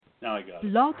Now I got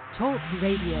it. Blog Talk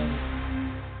Radio.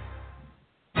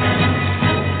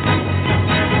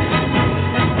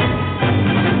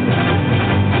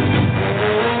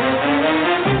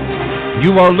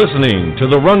 You are listening to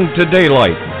the Run to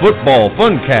Daylight Football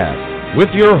Funcast with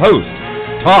your host,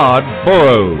 Todd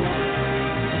Burrows.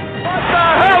 What the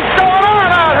hell's going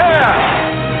on out here?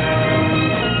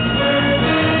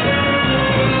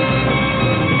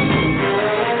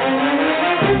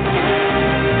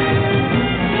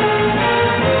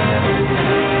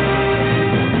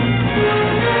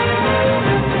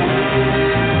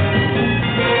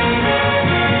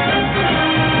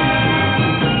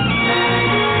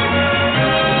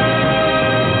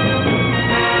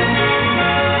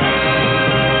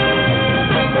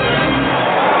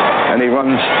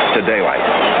 To daylight.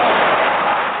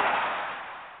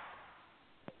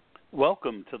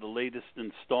 Welcome to the latest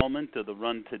installment of the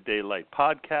Run to Daylight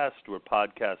podcast. We're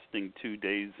podcasting 2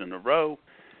 days in a row.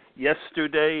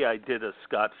 Yesterday, I did a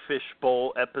Scott Fish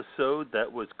Bowl episode that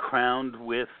was crowned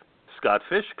with Scott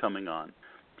Fish coming on,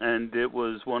 and it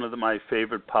was one of my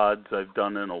favorite pods I've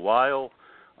done in a while.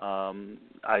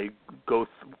 I go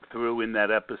through in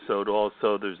that episode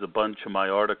also. There's a bunch of my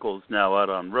articles now out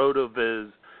on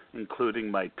RotoViz, including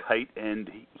my tight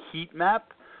end heat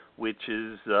map, which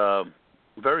is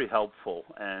very helpful.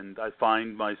 And I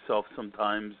find myself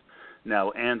sometimes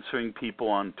now answering people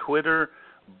on Twitter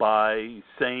by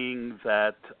saying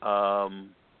that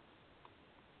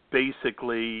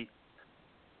basically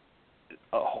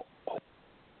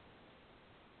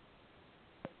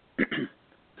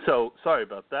so sorry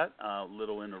about that,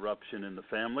 little interruption in the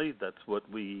family. That's what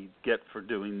we get for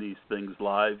doing these things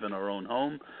live in our own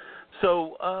home.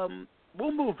 So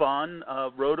we'll move on.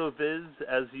 RotoViz,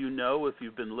 as you know, if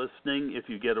you've been listening, if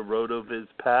you get a RotoViz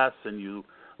pass and you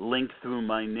link through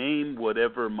my name,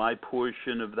 whatever my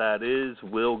portion of that is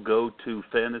will go to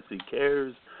Fantasy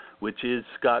Cares, which is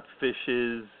Scott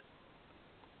Fish's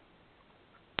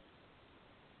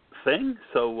thing.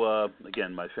 So,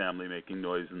 again, my family making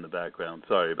noise in the background.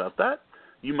 Sorry about that.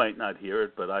 You might not hear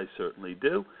it, but I certainly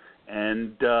do.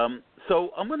 And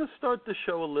so I'm going to start the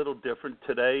show a little different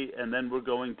today, and then we're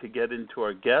going to get into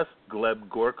our guest, Gleb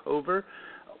Gorkhover.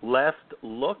 Last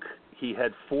look, he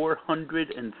had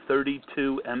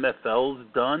 432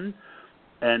 MFLs done,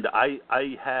 and I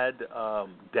had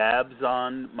dabs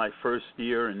on my first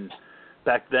year, and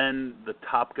back then the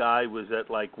top guy was at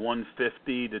like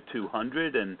 150 to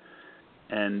 200,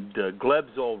 and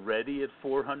Gleb's already at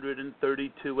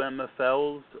 432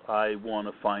 MFLs. I want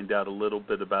to find out a little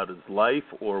bit about his life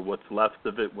or what's left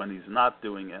of it when he's not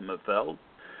doing MFLs.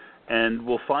 And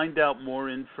we'll find out more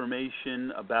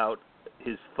information about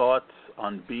his thoughts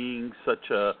on being such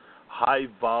a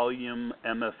high-volume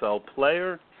MFL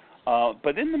player.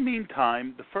 But in the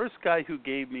meantime, the first guy who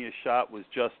gave me a shot was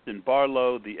Justin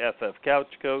Barlow, the FF Couch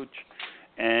Coach.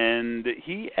 And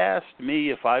he asked me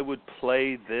if I would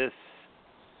play this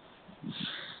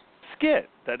skit,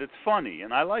 that it's funny,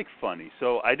 and I like funny.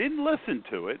 So I didn't listen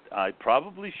to it. I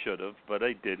probably should have, but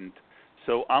I didn't.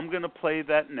 So I'm going to play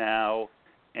that now,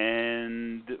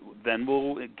 and then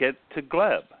we'll get to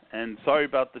Gleb. And sorry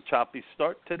about the choppy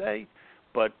start today,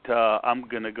 but I'm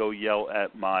going to go yell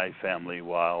at my family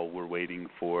while we're waiting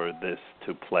for this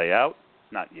to play out.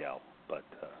 Not yell, but,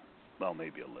 well,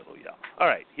 maybe a little yell. All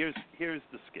right, here's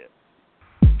the skit.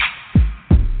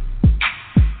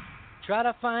 Try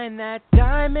to find that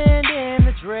diamond in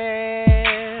the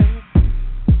dress.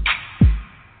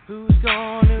 Who's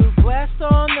gonna blast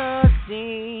on the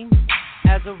scene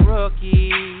as a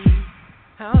rookie?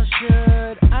 How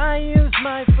should I use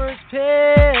my first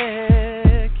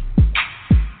pick?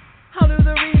 I'll do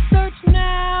the research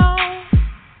now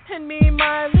and me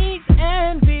my league's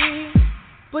envy.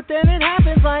 But then it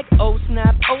happens like, oh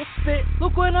snap, oh spit,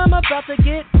 look what I'm about to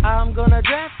get. I'm gonna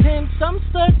draft him, some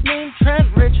stud named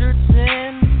Trent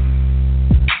Richardson,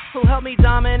 who'll help me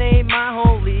dominate my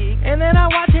whole league. And then I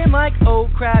watch him like, oh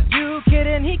crap, you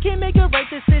kidding? He can make a right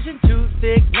decision, too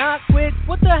thick, not quick.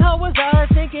 What the hell was I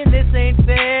thinking? This ain't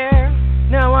fair.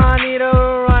 Now I need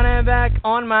a running back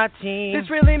on my team. This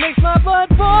really makes my blood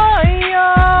boil,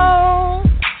 yo.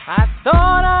 I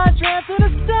thought I drafted a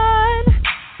stud,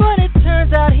 but it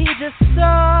turns out he just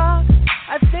sucks.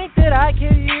 I think that I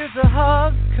could use a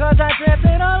hug, cause I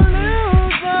drafted a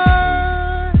loser.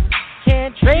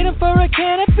 Can't trade him for a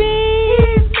can of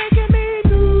beans. Making me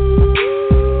lose.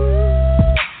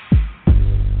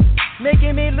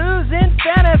 Making me lose in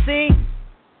fantasy.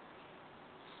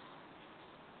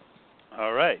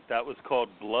 All right, that was called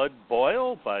Blood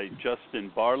Boil by Justin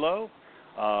Barlow.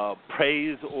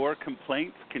 Praise or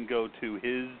complaints can go to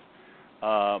his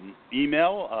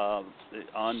email,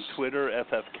 on Twitter,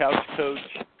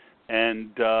 FFCouchCoach.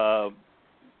 And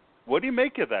what do you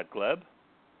make of that, Gleb?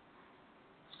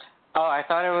 Oh, I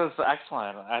thought it was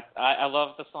excellent. I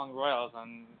love the song Royals,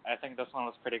 and I think this one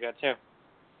was pretty good too.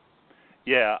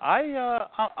 Yeah,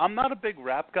 I'm not a big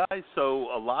rap guy, so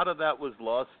a lot of that was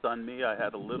lost on me. I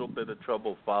had a little bit of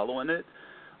trouble following it.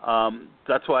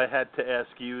 That's why I had to ask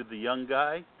you, the young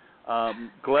guy.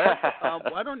 Gleb,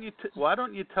 why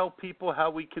don't you tell people how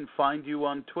we can find you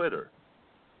on Twitter?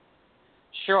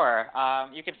 Sure.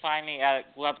 You can find me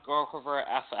at Gleb Gorkhover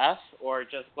FF or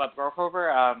just Gleb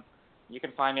Gorkhover. You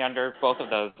can find me under both of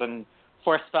those. And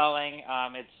for spelling,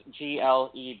 it's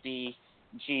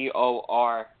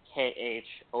GLEBGORKHOVERFF.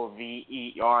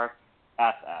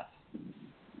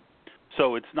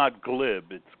 So it's not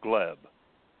Glib, it's Gleb.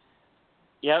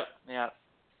 Yep.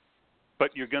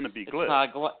 But you're going to be Glib.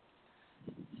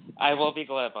 I will be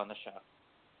Glib on the show.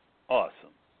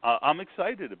 Awesome. I'm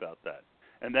excited about that.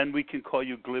 And then we can call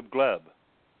you Glib Gleb.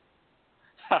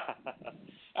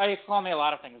 Oh, you can call me a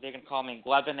lot of things. You can call me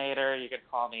Glebinator. You can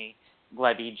call me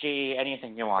Glebby G.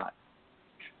 Anything you want.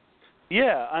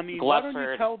 Yeah, I mean, why don't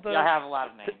you tell I have a lot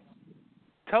of names.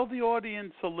 Tell the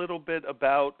audience a little bit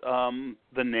about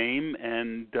the name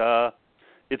and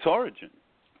its origin.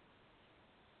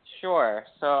 Sure.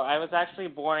 So I was actually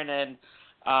born in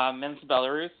Minsk,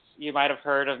 Belarus. You might have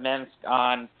heard of Minsk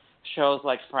on shows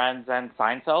like Friends and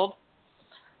Seinfeld.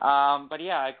 But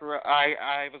yeah,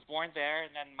 I was born there,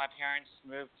 and then my parents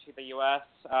moved to the U.S.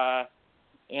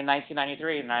 In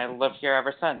 1993, and I lived here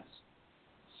ever since.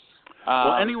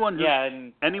 Well, anyone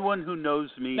who knows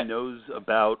me knows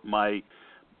about my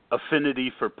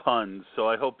affinity for puns, so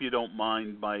I hope you don't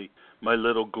mind my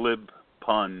little glib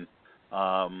pun.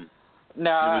 No, it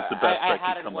was the best I could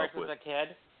had it come worse up with. as a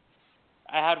kid.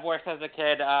 I had worse as a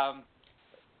kid.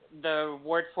 The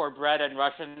word for bread in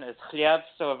Russian is chlev,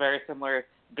 so a very similar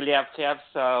Gleb chlev.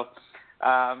 So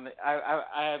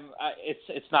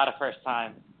it's not a first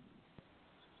time.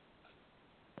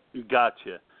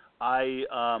 Gotcha.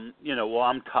 I'm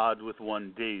Todd with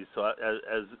one D, so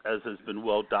as has been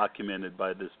well documented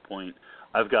by this point,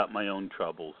 I've got my own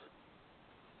troubles.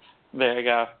 There you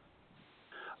go.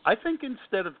 I think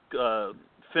instead of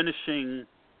finishing,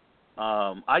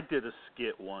 I did a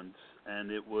skit once,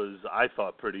 and it was, I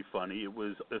thought, pretty funny. It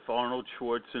was if Arnold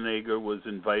Schwarzenegger was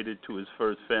invited to his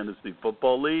first fantasy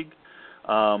football league.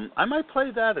 I might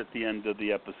play that at the end of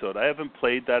the episode. I haven't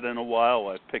played that in a while.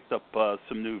 I've picked up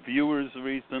some new viewers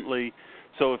recently.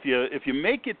 So if you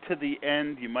make it to the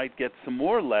end, you might get some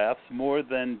more laughs, more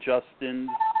than Justin's.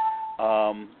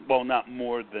 Well, not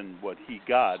more than what he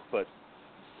got, but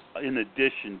in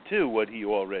addition to what he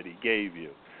already gave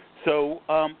you. So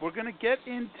we're going to get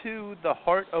into the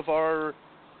heart of our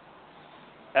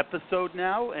episode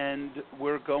now, and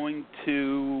we're going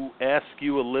to ask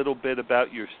you a little bit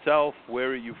about yourself. Where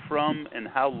are you from, and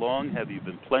how long have you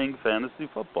been playing fantasy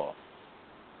football?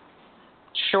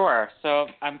 Sure. So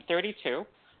I'm 32.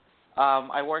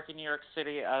 I work in New York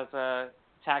City as a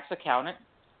tax accountant.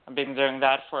 I've been doing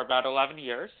that for about 11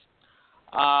 years.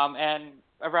 And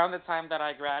around the time that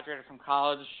I graduated from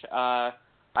college, I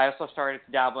also started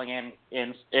dabbling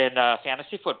in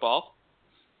fantasy football.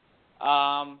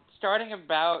 Starting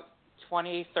about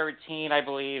 2013, I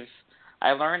believe,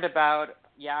 I learned about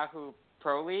Yahoo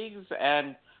Pro Leagues,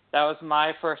 and that was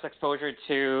my first exposure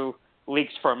to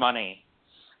leagues for money.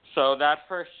 So that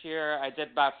first year, I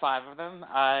did about 5 of them.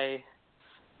 I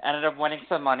ended up winning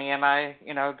some money, and I,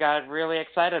 got really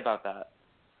excited about that.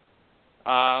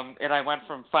 And I went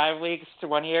from 5 leagues to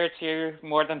 1 year to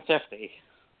more than 50.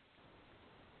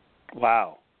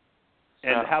 Wow.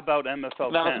 And how about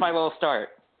MFL10? That was my little start.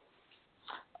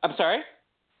 I'm sorry?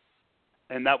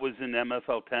 And that was in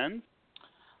MFL10?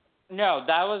 No,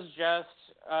 that was just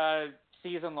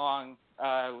season-long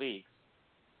leagues.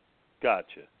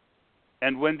 Gotcha.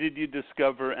 And when did you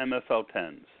discover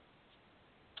MFL10s?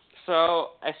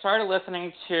 So I started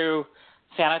listening to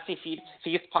Fantasy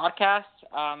Feast podcast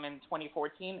in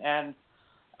 2014, and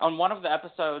on one of the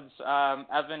episodes,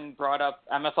 Evan brought up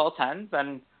MFL10s,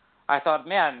 and I thought,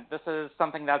 man, this is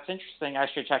something that's interesting. I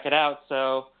should check it out.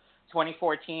 So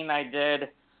 2014, I did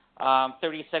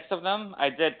 36 of them. I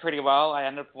did pretty well. I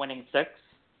ended up winning 6.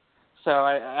 So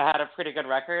I had a pretty good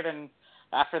record. And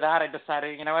after that, I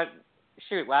decided, you know what,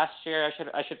 shoot, last year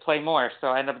I should play more. So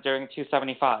I ended up doing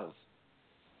 275.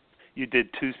 You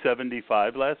did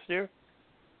 275 last year?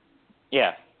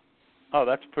 Yeah. Oh,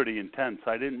 that's pretty intense.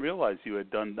 I didn't realize you had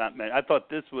done that many. I thought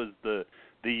this was the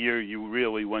year you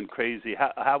really went crazy.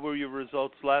 How were your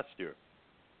results last year?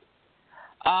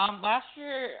 Last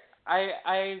year,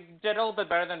 I did a little bit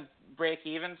better than break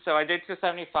even. So I did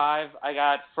 275. I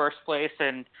got first place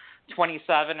in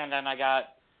 27, and then I got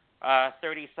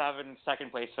 37 second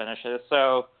place finishes.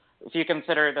 So if you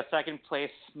consider the second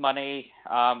place money,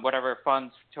 whatever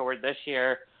funds toward this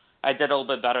year, I did a little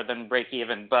bit better than break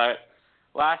even. But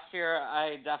last year,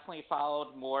 I definitely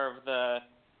followed more of the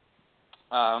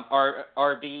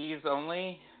RBs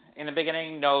only in the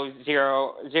beginning. No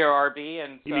zero RB,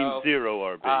 and you mean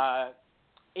zero RB?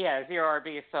 Yeah, zero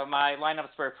RB. So my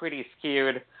lineups were pretty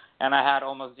skewed, and I had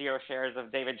almost zero shares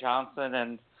of David Johnson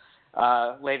and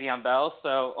Le'Veon Bell.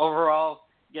 So overall,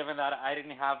 given that I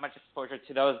didn't have much exposure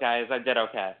to those guys, I did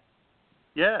okay.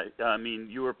 Yeah, I mean,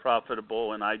 you were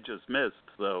profitable and I just missed.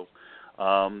 So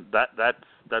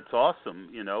that's awesome,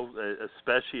 you know,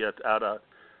 especially out of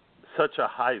such a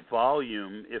high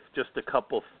volume. If just a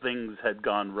couple things had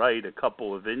gone right, a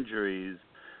couple of injuries,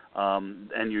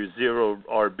 and your zero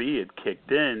RB had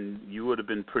kicked in, you would have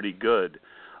been pretty good.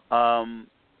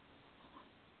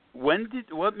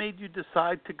 What made you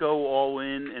decide to go all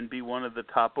in and be one of the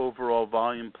top overall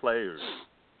volume players?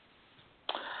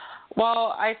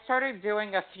 Well, I started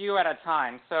doing a few at a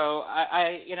time. So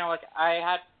I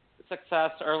had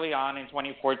success early on in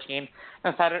 2014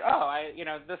 and decided,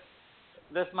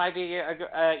 this might be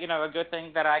a good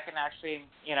thing that I can actually,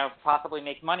 possibly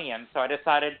make money in. So I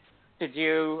decided to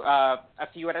do a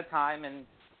few at a time in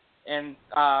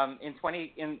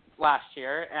last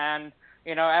year. And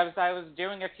as I was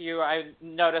doing a few, I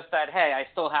noticed that, hey, I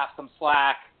still have some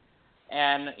slack,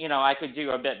 and I could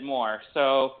do a bit more.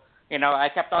 So I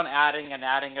kept on adding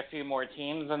a few more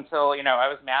teams until I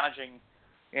was managing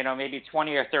maybe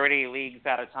 20 or 30 leagues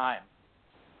at a time.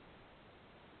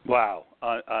 Wow.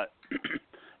 I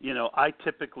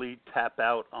typically tap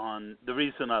out on the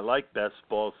reason I like best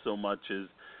ball so much is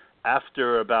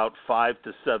after about 5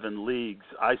 to 7 leagues,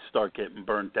 I start getting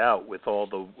burnt out with all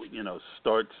the,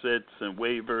 start sits and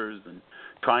waivers and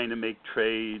trying to make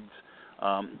trades.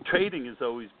 Trading has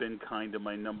always been kind of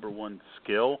my number one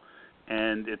skill,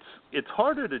 and it's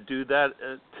harder to do that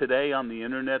today on the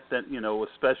internet than,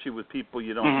 especially with people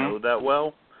you don't know that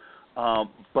well.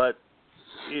 But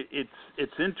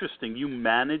it's interesting. You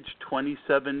manage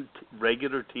 27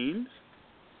 regular teams?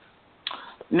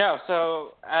 No,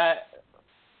 so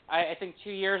I think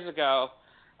 2 years ago,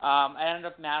 I ended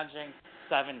up managing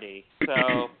 70.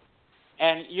 So,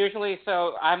 and usually,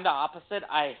 so I'm the opposite.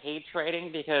 I hate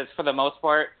trading because for the most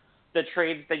part, the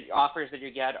offers that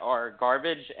you get are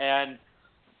garbage, and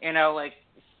like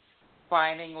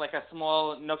finding like a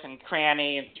small nook and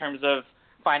cranny in terms of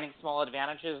finding small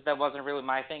advantages, that wasn't really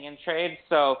my thing in trades.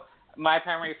 So my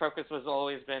primary focus was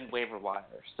always been waiver wire.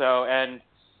 So, and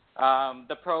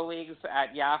the pro leagues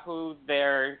at Yahoo,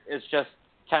 there is just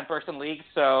 10-person leagues,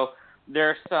 so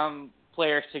there's some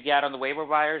players to get on the waiver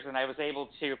wires, and I was able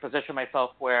to position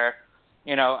myself where,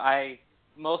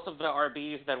 most of the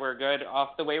RBs that were good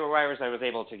off the waiver wires, I was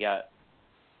able to get.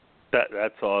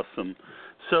 That's awesome.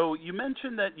 So you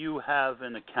mentioned that you have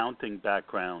an accounting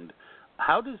background.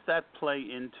 How does that play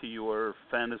into your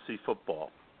fantasy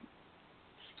football?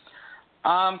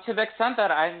 To the extent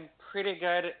that I'm pretty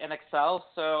good in Excel,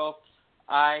 so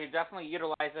I definitely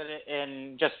utilize it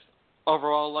in just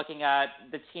overall looking at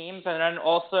the teams, and then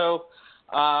also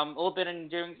a little bit in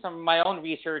doing some of my own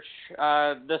research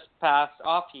this past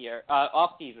off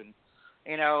season.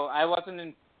 I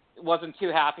wasn't too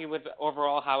happy with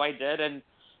overall how I did, and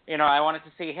I wanted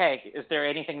to see, hey, is there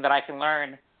anything that I can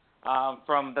learn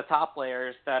from the top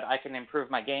players that I can improve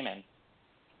my game in?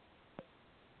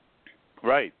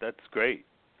 Right, that's great.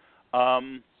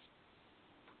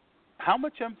 How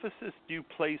much emphasis do you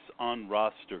place on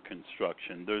roster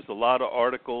construction? There's a lot of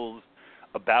articles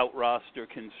about roster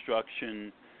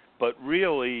construction, but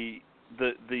really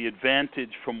the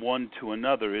advantage from one to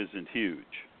another isn't huge.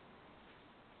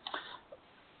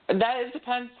 It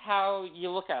depends how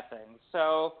you look at things.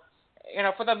 So,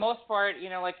 for the most part,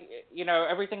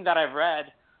 everything that I've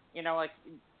read,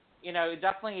 it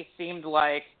definitely seemed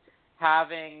like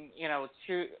having,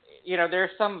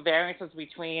 there's some variances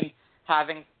between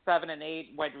having 7 and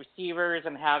 8 wide receivers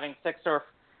and having 6 or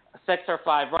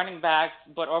 5 running backs.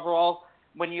 But overall,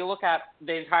 when you look at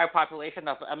the entire population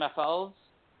of MFLs,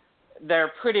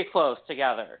 they're pretty close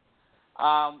together.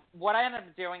 What I ended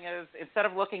up doing is, instead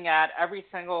of looking at every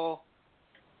single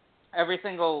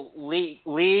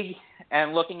league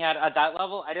and looking at that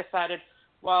level, I decided,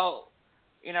 well,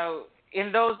 in a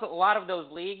lot of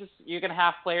those leagues, you can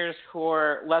have players who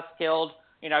are less skilled.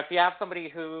 If you have somebody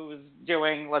who's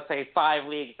doing, let's say, 5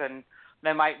 leagues, and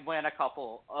they might win a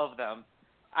couple of them,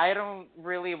 I don't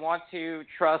really want to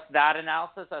trust that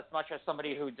analysis as much as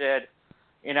somebody who did,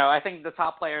 I think the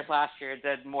top players last year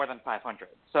did more than 500.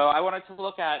 So I wanted to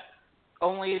look at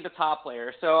only the top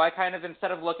players. So I kind of,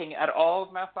 instead of looking at all of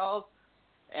MFLs,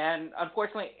 and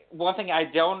unfortunately, one thing I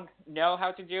don't know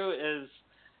how to do is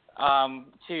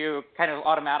to kind of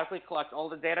automatically collect all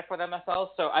the data for the MFLs.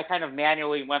 So I kind of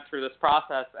manually went through this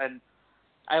process, and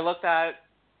I looked at,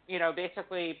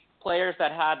 basically players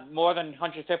that had more than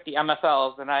 150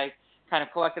 MFLs, and I kind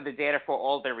of collected the data for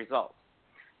all their results.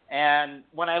 And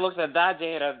when I looked at that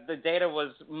data, the data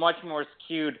was much more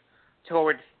skewed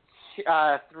towards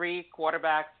 3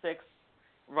 quarterbacks, 6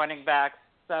 running backs,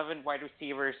 7 wide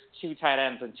receivers, 2 tight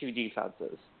ends, and 2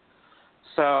 defenses.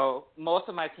 So most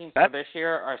of my teams for this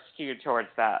year are skewed towards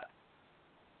that.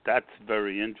 That's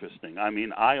very interesting. I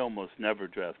mean, I almost never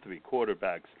draft 3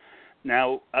 quarterbacks.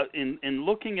 Now, in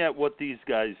looking at what these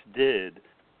guys did,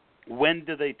 when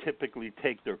do they typically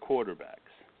take their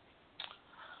quarterbacks?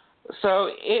 So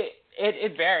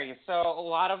it varies. So a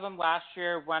lot of them last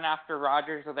year went after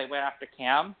Rodgers or they went after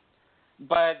Cam,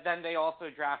 but then they also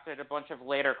drafted a bunch of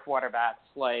later quarterbacks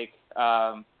like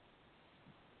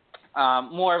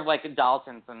more of like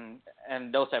Daltons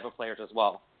and those type of players as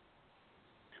well.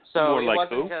 So more it like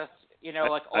wasn't who? just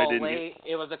like all late.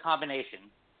 It was a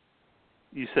combination.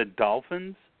 You said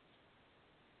Dolphins?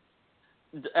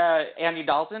 Andy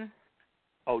Dalton?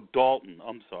 Oh, Dalton.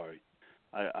 I'm sorry.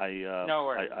 I no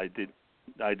worries.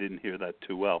 I didn't hear that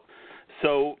too well.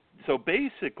 So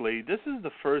basically, this is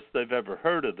the first I've ever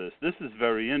heard of this. This is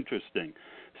very interesting.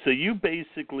 So you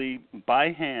basically,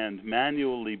 by hand,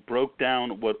 manually broke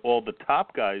down what all the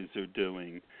top guys are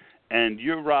doing, and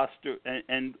your roster.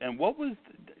 And what was?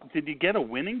 Did you get a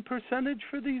winning percentage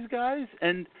for these guys?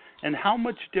 And how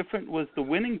much different was the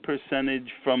winning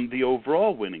percentage from the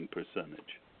overall winning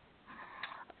percentage?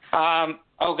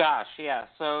 Oh gosh, yeah.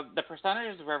 So the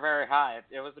percentages were very high.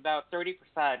 It was about 30%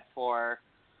 for.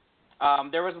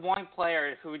 There was one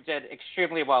player who did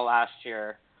extremely well last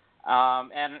year,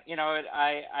 and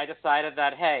I decided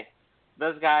that hey,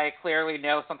 this guy clearly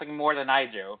knows something more than I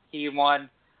do. He won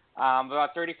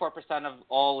about 34% of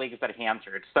all leagues that he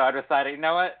entered. So I decided,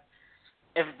 what?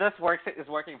 If this is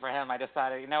working for him, I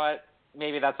decided, what?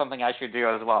 Maybe that's something I should do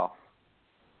as well.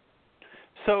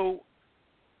 So,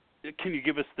 can you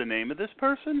give us the name of this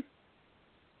person?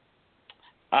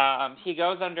 He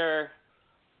goes under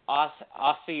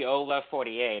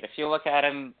Osceola48. If you look at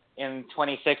him in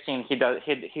 2016,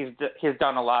 he's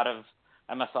done a lot of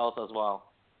MFLs as well.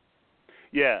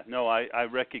 Yeah, no, I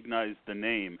recognize the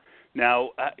name. Now,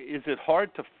 is it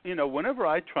hard to, whenever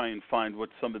I try and find what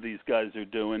some of these guys are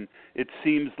doing, it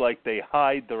seems like they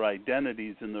hide their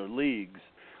identities in their leagues.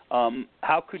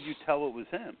 How could you tell it was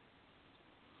him?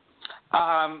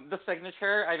 The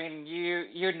signature, I mean,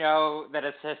 you know that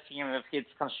it's his team if it's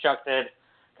constructed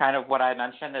kind of what I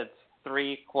mentioned. It's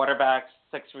 3 quarterbacks,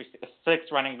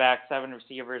 6 running backs, 7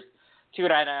 receivers, 2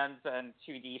 tight ends, and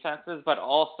 2 defenses. But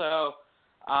also,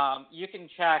 you can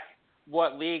check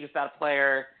what leagues that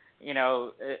player,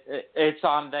 it's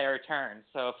on their turn.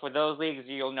 So for those leagues,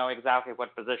 you'll know exactly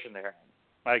what position they're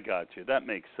in. I got you. That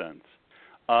makes sense.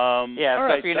 Yeah, so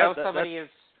right, if you know somebody is...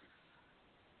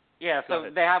 Yeah, so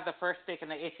they have the first pick in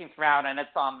the 18th round, and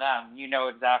it's on them. You know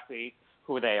exactly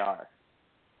who they are.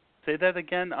 Say that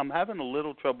again. I'm having a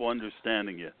little trouble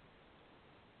understanding you.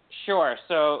 Sure.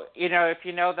 So, if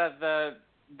you know that the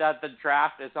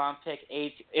draft is on pick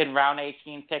 8 in round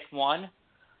 18, pick 1,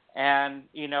 and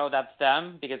that's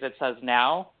them because it says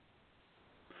now.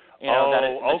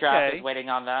 The draft is waiting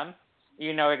on them.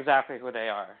 You know exactly who they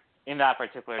are in that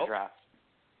particular draft.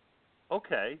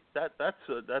 Okay, that's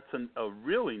a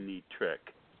really neat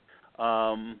trick.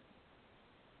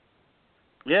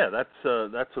 Yeah, that's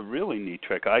a really neat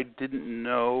trick. I didn't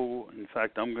know. In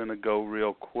fact, I'm going to go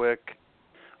real quick.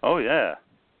 Oh yeah.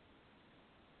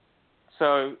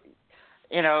 So,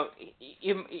 you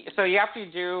have to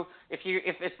do if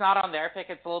it's not on their pick,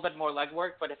 it's a little bit more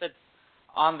legwork. But if it's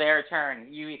on their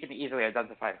turn, you can easily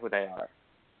identify who they are.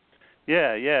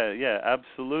 Yeah,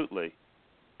 absolutely.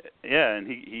 Yeah, and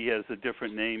he has a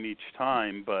different name each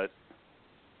time, but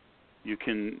you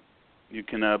can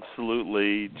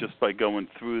absolutely, just by going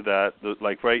through that,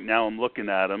 like right now I'm looking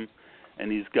at him,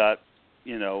 and he's got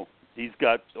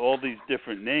all these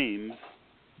different names,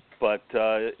 but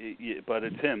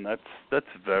it's him. That's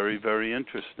very, very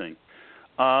interesting.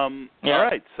 Yeah. All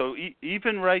right, so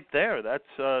even right there,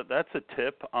 that's a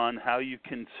tip on how you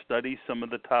can study some of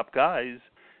the top guys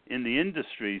in the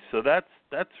industry. So that's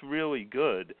really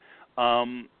good.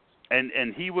 And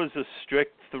he was a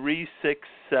strict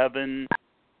 3-6-7-2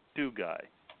 guy.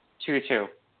 2-2.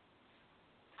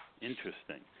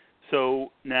 Interesting.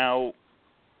 So now,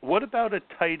 what about a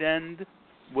tight end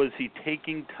was he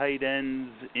taking tight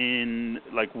ends in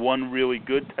like one really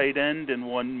good tight end and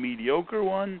one mediocre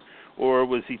one, or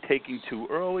was he taking two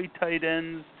early tight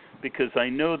ends? Because I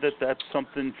know that that's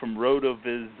something from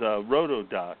RotoViz,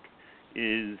 RotoDoc,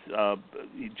 is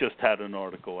he just had an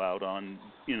article out on,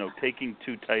 taking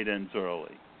two tight ends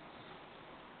early.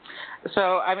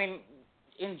 So, I mean,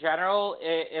 in general,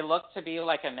 it looked to be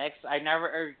like a mix. I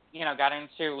never, got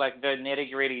into like the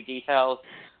nitty-gritty details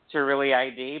to really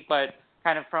ID, but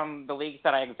kind of from the leagues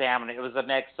that I examined, it was a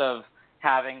mix of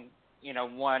having,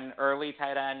 one early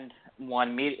tight end,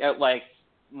 one middle of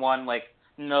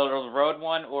the road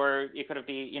one, or you could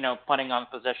be, punting on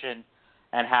position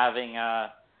and having,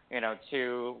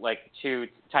 two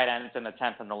tight ends in the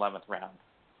 10th and 11th round.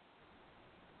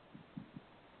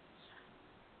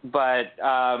 But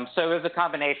so it was a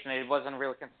combination. It wasn't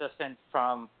really consistent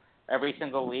from every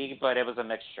single league, but it was a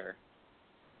mixture.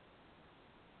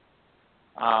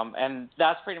 And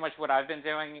that's pretty much what I've been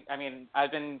doing. I mean,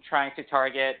 I've been trying to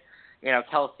target,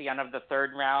 Kelsey end of the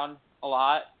third round a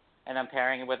lot, and then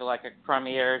pairing it with like a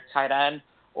premier tight end.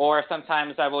 Or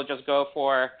sometimes I will just go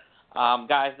for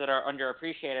guys that are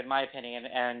underappreciated, in my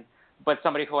opinion, but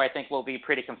somebody who I think will be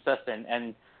pretty consistent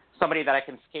and somebody that I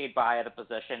can skate by at a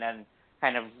position and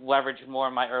kind of leverage more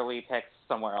of my early picks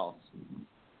somewhere else.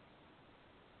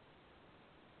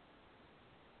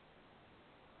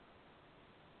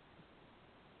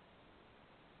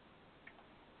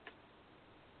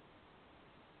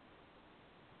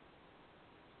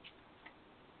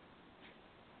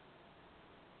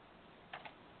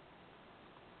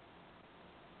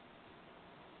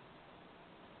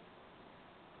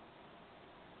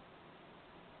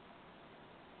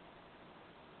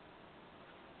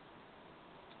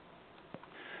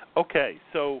 Okay,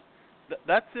 so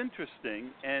that's interesting.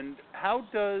 And how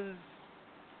does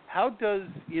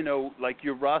like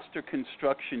your roster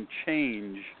construction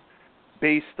change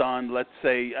based on, let's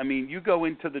say, I mean, you go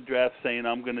into the draft saying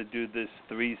I'm going to do this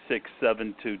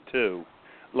 3-6-7-2-2.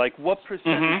 Like, what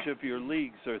percentage of your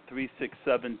leagues are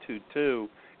 3-6-7-2-2,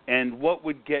 and what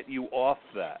would get you off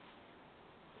that?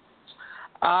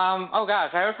 Oh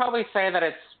gosh, I would probably say that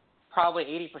it's probably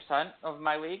 80% of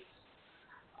my leagues.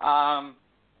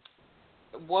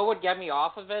 What would get me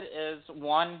off of it is,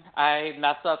 one, I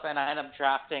mess up and I end up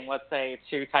drafting, let's say,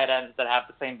 two tight ends that have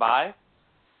the same bye.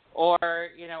 Or,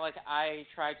 I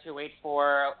try to wait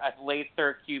for a late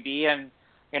third QB and,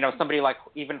 somebody like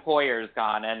even Hoyer's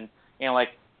gone. And,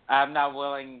 I'm not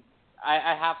willing.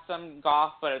 I have some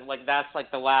Goff, but, that's,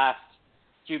 the last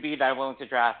QB that I'm willing to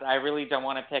draft. I really don't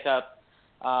want to pick up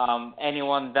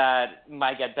anyone that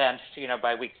might get benched,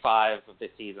 by week 5 of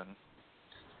this season.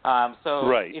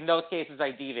 Right. In those cases, I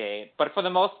deviate. But for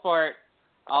the most part,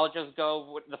 I'll just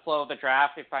go with the flow of the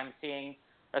draft. If I'm seeing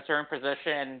a certain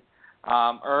position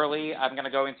early, I'm going to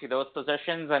go into those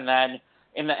positions. And then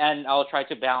in the end, I'll try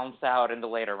to balance out in the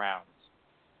later rounds.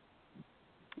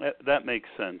 That makes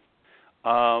sense.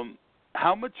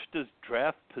 How much does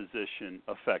draft position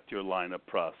affect your lineup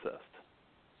process?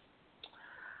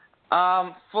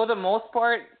 For the most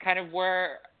part, kind of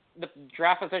where the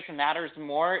draft position matters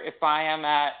more if I am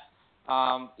at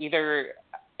either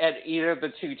of the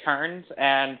two turns,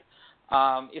 and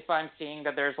if I'm seeing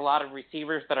that there's a lot of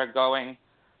receivers that are going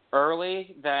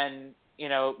early, then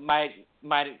might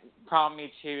prompt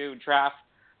me to draft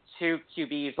two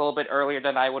QBs a little bit earlier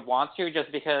than I would want to, just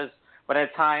because by the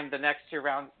time the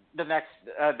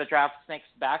draft snakes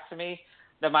back to me,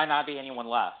 there might not be anyone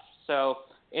left. So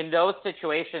in those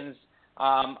situations,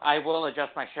 I will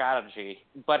adjust my strategy.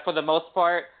 But for the most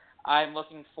part, I'm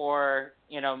looking for,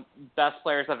 best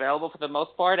players available for the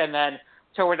most part. And then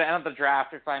toward the end of the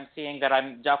draft, if I'm seeing that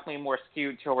I'm definitely more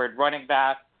skewed toward running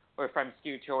back, or if I'm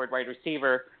skewed toward wide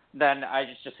receiver, then I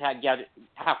just have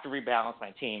to rebalance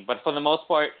my team. But for the most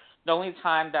part, the only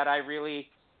time that I really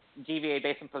deviate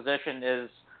based on position is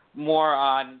more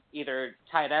on either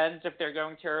tight ends if they're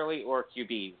going too early, or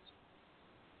QBs.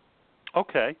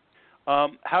 Okay.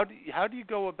 How do you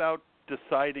go about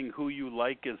deciding who you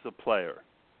like as a player,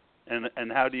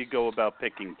 and how do you go about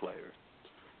picking players?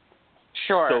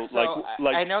 Sure. So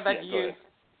I know that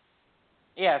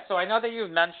So I know that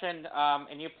you've mentioned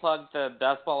and you plugged the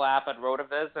Best Ball app at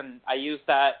RotoViz, and I use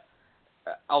that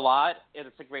a lot.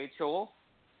 It's a great tool.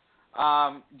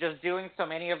 Just doing so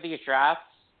many of these drafts,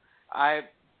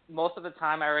 most of the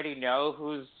time I already know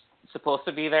who's supposed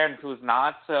to be there and who's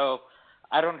not, so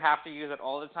I don't have to use it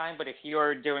all the time. But if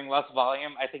you're doing less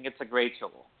volume, I think it's a great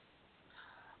tool.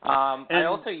 I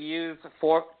also use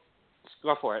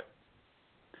go for it.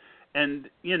 And,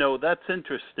 that's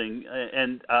interesting.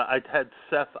 And I had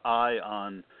Seth I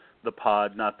on the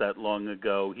pod not that long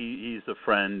ago. He's a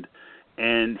friend.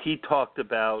 and he talked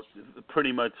about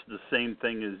pretty much the same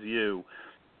thing as you.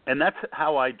 And that's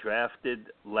how I drafted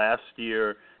last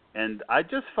year, and I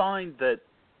just find that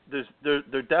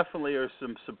there definitely are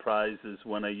some surprises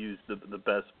when I use the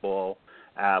Best Ball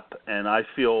app, and I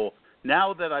feel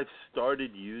now that I've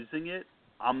started using it,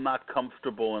 I'm not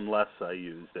comfortable unless I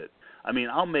use it. I mean,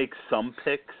 I'll make some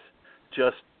picks,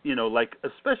 just, like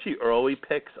especially early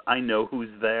picks, I know who's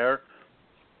there.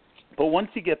 But once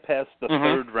you get past the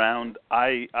third round,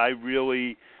 I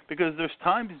really, because there's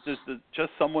times just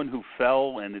someone who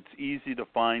fell and it's easy to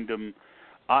find them.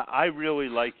 I really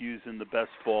like using the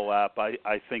Best Ball app.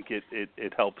 I think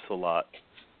it helps a lot.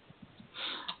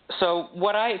 So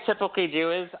what I typically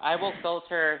do is I will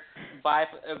filter by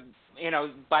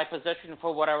position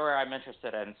for whatever I'm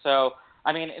interested in. So,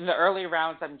 I mean, in the early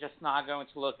rounds, I'm just not going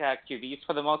to look at QBs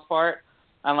for the most part,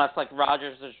 unless like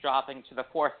Rodgers is dropping to the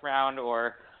fourth round,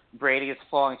 or Brady is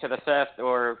falling to the fifth,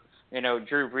 or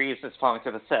Drew Brees is falling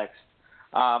to the sixth.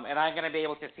 And I'm going to be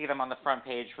able to see them on the front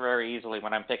page very easily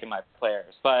when I'm picking my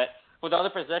players. But with other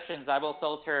positions, I will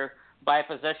filter by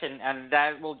position, and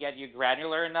that will get you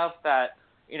granular enough that,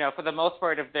 for the most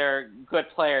part, if they're good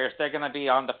players, they're going to be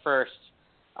on the first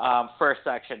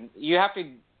section. You have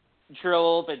to drill a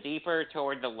little bit deeper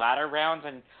toward the latter rounds,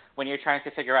 and when you're trying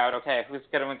to figure out, okay, who's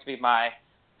going to be my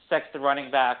sixth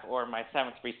running back or my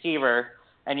seventh receiver,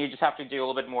 and you just have to do a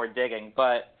little bit more digging.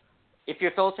 But if you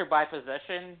filter by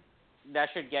position, that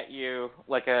should get you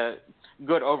like a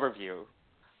good overview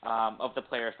of the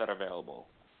players that are available.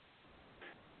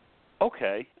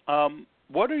 Okay.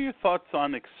 What are your thoughts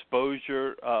on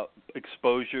exposures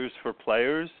for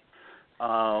players?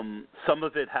 Some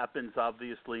of it happens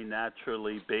obviously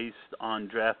naturally based on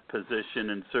draft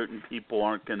position, and certain people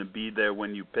aren't going to be there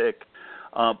when you pick.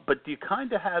 But do you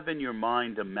kind of have in your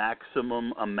mind a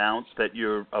maximum amount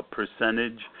a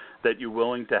percentage that you're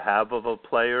willing to have of a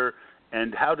player?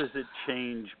 And how does it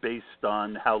change based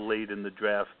on how late in the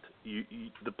draft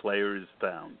the player is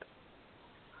found?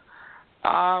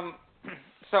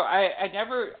 So I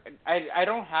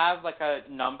don't have like a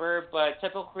number, but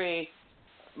typically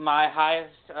my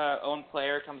highest owned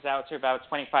player comes out to about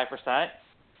 25%.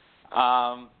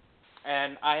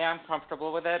 And I am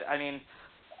comfortable with it. I mean,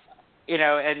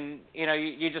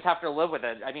 you just have to live with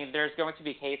it. I mean, there's going to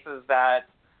be cases that,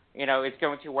 it's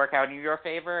going to work out in your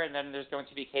favor, and then there's going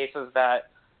to be cases that,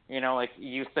 like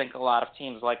you think a lot of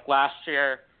teams, like last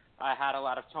year I had a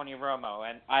lot of Tony Romo,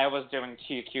 and I was doing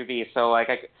 2 QB, so like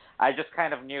I just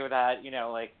kind of knew that,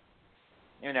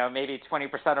 maybe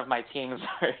 20% of my teams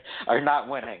are not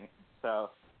winning. So.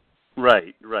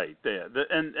 Right, yeah,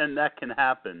 and that can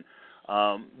happen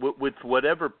with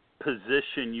whatever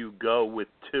position you go with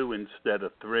 2 instead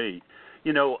of 3.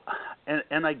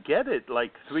 And I get it,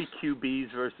 like 3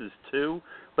 QBs versus 2,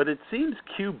 but it seems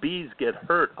QBs get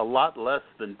hurt a lot less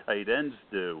than tight ends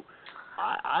do.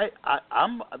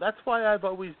 I'm that's why I've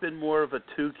always been more of a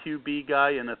 2 QB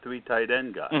guy and a 3 tight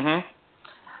end guy.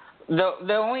 Mm-hmm.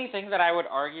 The only thing that I would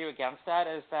argue against that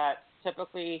is that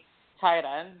typically tight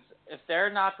ends, if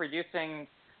they're not producing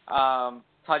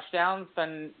touchdowns,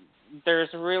 then they're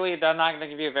not going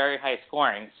to be very high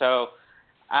scoring. So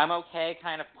I'm okay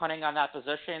kind of punting on that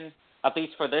position, at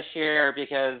least for this year,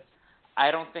 because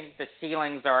I don't think the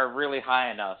ceilings are really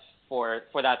high enough for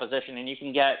that position. And you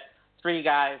can get 3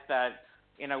 guys that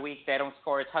in a week they don't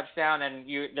score a touchdown, and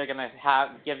they're going to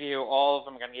give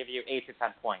you 8 to 10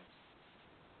 points.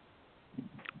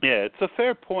 Yeah, it's a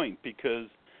fair point, because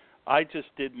I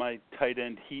just did my tight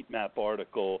end heat map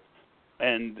article,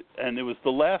 and it was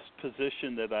the last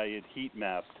position that I had heat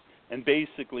mapped. And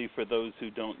basically, for those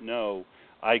who don't know,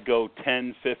 I go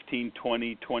 10, 15,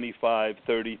 20, 25,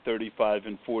 30, 35,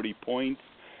 and 40 points,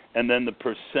 and then the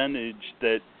percentage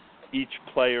that each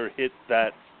player hit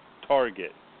that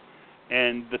target.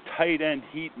 And the tight end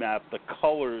heat map, the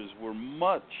colors were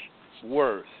much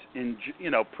worse in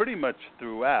pretty much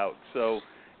throughout. So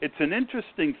it's an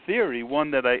interesting theory,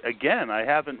 one that I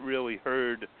haven't really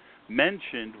heard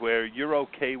mentioned, where you're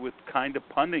okay with kind of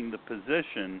punting the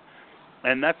position.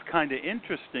 And that's kind of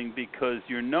interesting, because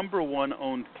your number 1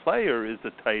 owned player is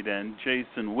a tight end,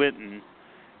 Jason Witten,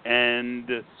 and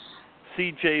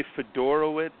C.J.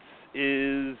 Fedorowicz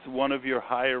is one of your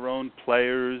higher owned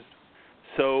players.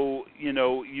 So,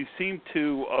 you seem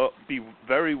to be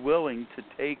very willing to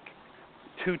take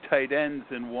 2 tight ends,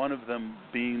 and one of them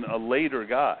being a later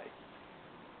guy.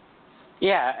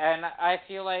 Yeah, and I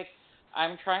feel like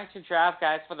I'm trying to draft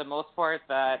guys for the most part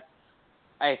that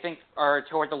I think are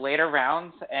toward the later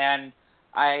rounds, and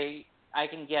I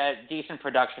can get decent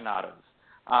production out of.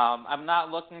 I'm not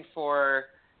looking for,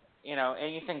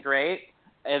 anything great.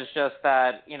 It's just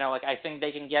that, I think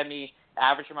they can get me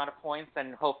average amount of points,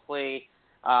 and hopefully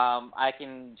I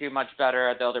can do much better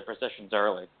at the other positions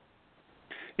early.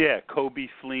 Yeah, Kobe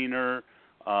Fleener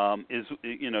is,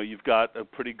 you've got a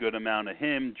pretty good amount of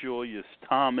him. Julius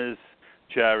Thomas,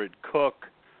 Jared Cook.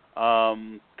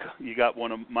 You got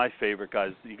one of my favorite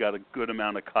guys. You got a good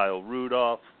amount of Kyle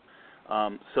Rudolph.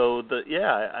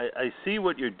 I see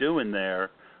what you're doing there.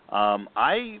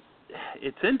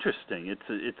 It's interesting.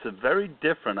 It's a very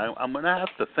different. I'm going to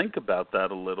have to think about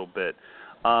that a little bit.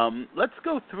 Let's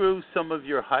go through some of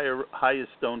your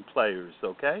highest owned players,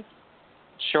 okay?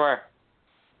 Sure.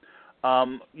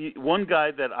 One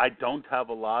guy that I don't have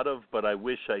a lot of, but I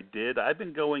wish I did. I've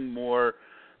been going more.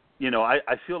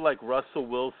 I feel like Russell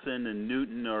Wilson and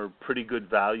Newton are pretty good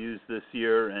values this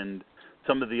year, and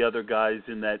some of the other guys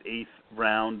in that 8th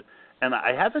round. And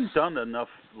I haven't done enough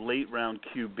late-round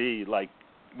QB. Like,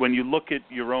 when you look at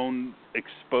your own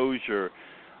exposure,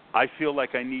 I feel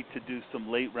like I need to do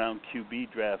some late-round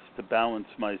QB drafts to balance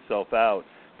myself out.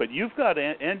 But you've got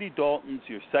Andy Dalton's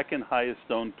your second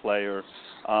highest-owned player.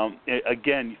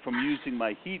 Again, from using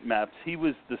my heat maps, he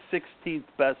was the 16th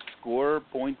best scorer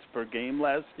points per game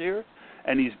last year,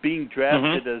 and he's being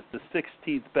drafted as the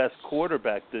 16th best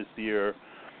quarterback this year.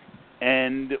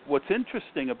 And what's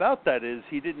interesting about that is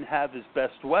he didn't have his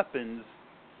best weapons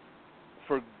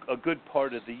for a good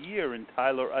part of the year in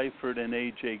Tyler Eifert and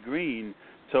A.J. Green.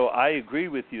 So I agree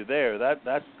with you there.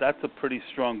 That's a pretty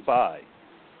strong buy.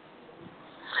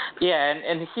 Yeah,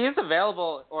 and he's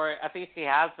available, or at least he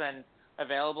has been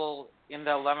available in the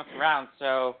 11th round.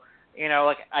 So,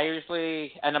 I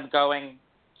usually end up going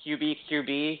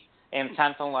QB in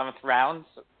 10th and 11th rounds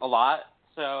a lot.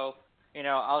 So,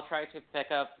 I'll try to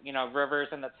pick up, Rivers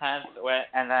in the 10th,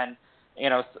 and then,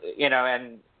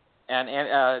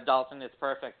 and Dalton is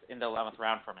perfect in the 11th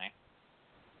round for me.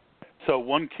 So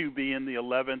one QB in the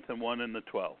 11th and one in the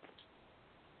 12th?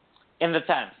 In the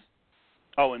 10th.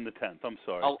 Oh, in the 10th. I'm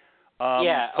sorry. Sorry.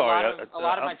 A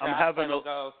lot of my drafts will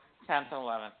go 10th and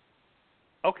 11th.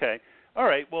 Okay. All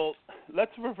right. Well,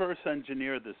 let's reverse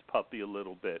engineer this puppy a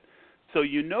little bit. So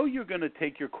you're going to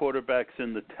take your quarterbacks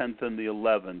in the 10th and the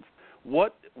 11th.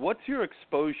 What's your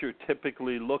exposure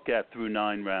typically look at through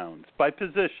 9 rounds by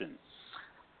position?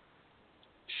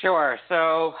 Sure.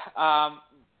 So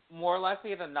more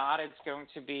likely than not, it's going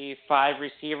to be 5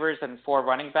 receivers and 4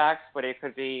 running backs, but it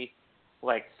could be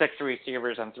like 6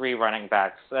 receivers and 3 running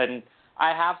backs. And I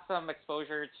have some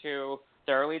exposure to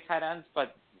the early tight ends,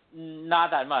 but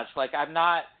not that much. Like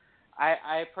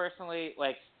I personally,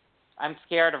 I'm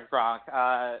scared of Gronk.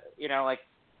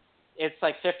 It's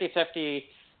like 50-50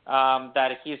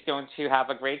 that he's going to have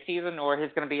a great season or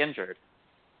he's going to be injured.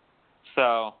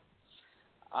 So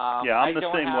I'm the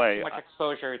same way. I don't have too much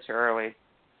exposure to early.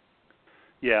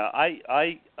 Yeah,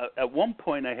 I at one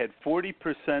point I had 40%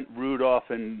 Rudolph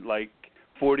and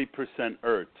 40%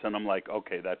 Ertz, and I'm like,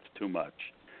 okay, that's too much.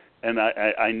 And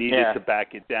I needed to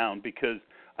back it down because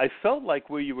I felt like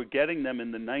where you were getting them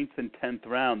in the 9th and 10th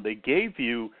round, they gave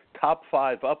you top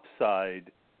 5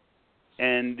 upside,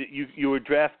 and you were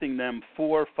drafting them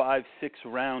 4, 5, 6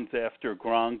 rounds after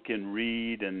Gronk and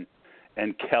Reed and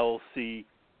Kelsey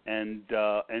and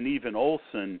even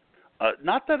Olsen.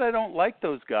 Not that I don't like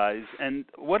those guys, and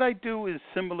what I do is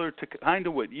similar to kind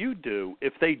of what you do.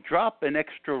 If they drop an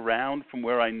extra round from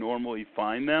where I normally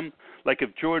find them, like if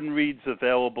Jordan Reed's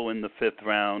available in the 5th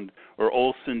round, or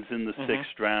Olsen's in the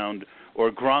 6th round,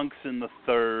 or Gronk's in the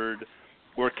 3rd,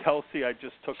 or Kelsey, I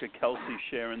just took a Kelsey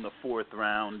share in the 4th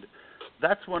round,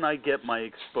 that's when I get my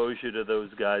exposure to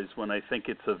those guys when I think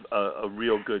it's a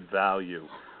real good value.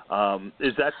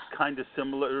 Is that kind of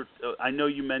similar? I know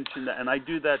you mentioned that, and I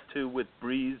do that too with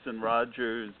Breeze and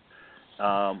Rodgers,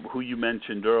 who you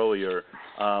mentioned earlier.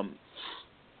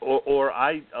 Or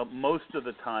I most of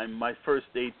the time, my first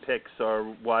 8 picks are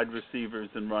wide receivers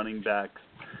and running backs,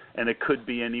 and it could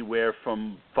be anywhere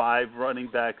from 5 running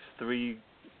backs, 3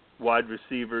 wide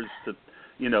receivers to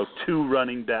 2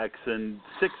 running backs and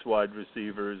 6 wide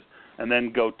receivers, and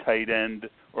then go tight end,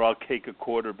 or I'll take a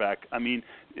quarterback. I mean,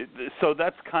 so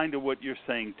that's kind of what you're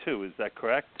saying too. Is that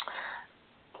correct?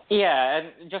 Yeah,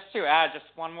 and just to add, just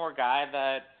one more guy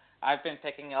that I've been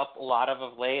picking up a lot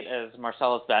of late is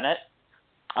Marcellus Bennett.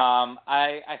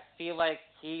 I feel like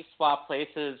he swapped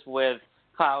places with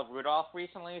Kyle Rudolph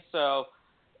recently, so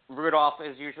Rudolph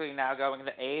is usually now going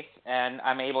the 8th, and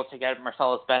I'm able to get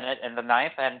Marcellus Bennett in the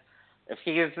 9th, and if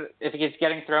he's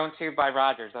getting thrown to by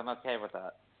Rodgers, I'm okay with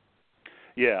that.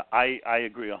 Yeah, I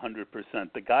agree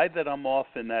 100%. The guy that I'm off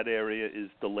in that area is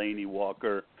Delaney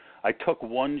Walker. I took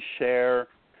 1 share,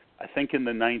 I think, in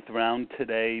the 9th round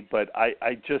today, but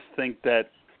I just think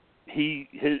that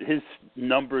his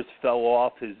numbers fell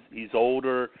off. He's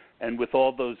older, and with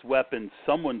all those weapons,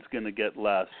 someone's going to get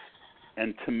less.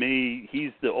 And to me,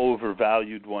 he's the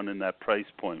overvalued one in that price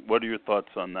point. What are your thoughts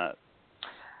on that?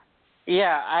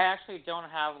 Yeah, I actually don't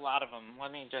have a lot of them.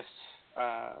 Let me just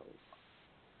I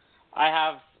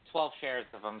have 12 shares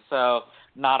of them, so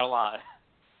not a lot.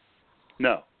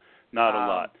 No, not a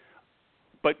lot.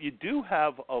 But you do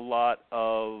have a lot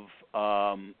of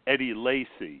Eddie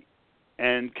Lacy.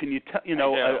 And can you tell,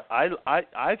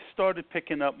 I've started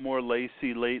picking up more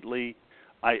Lacy lately.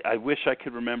 I wish I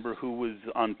could remember who was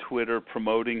on Twitter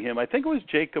promoting him. I think it was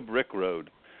Jacob Rickroad.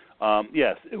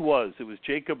 Yes, it was. It was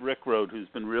Jacob Rickroad who's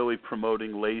been really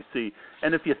promoting Lacy.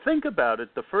 And if you think about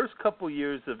it, the first couple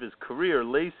years of his career,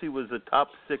 Lacy was a top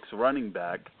 6 running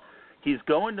back. He's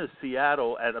going to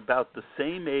Seattle at about the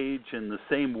same age and the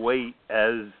same weight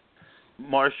as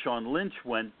Marshawn Lynch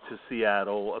went to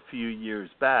Seattle a few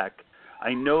years back.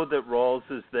 I know that Rawls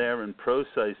is there and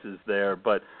Procise is there,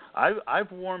 but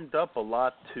I've warmed up a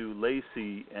lot to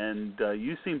Lacy, and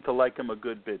you seem to like him a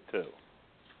good bit too.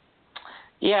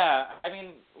 Yeah, I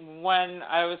mean, when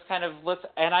I was kind of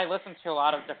and I listen to a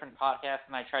lot of different podcasts,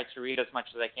 and I try to read as much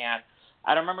as I can.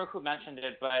 I don't remember who mentioned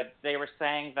it, but they were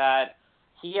saying that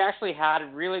he actually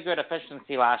had really good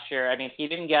efficiency last year. I mean, he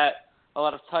didn't get a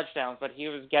lot of touchdowns, but he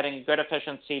was getting good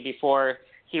efficiency before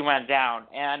he went down.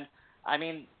 And, I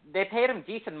mean, they paid him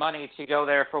decent money to go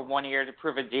there for 1 year to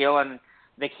prove a deal, and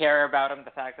they care about him,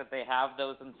 the fact that they have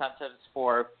those incentives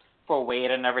for weight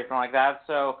and everything like that.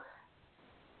 So,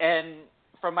 and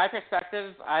from my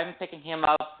perspective, I'm picking him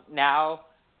up now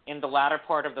in the latter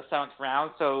part of the 7th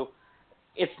round. So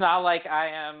it's not like I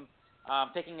am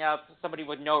picking up somebody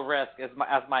with no risk as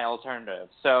my alternative.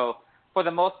 So for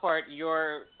the most part,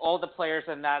 all the players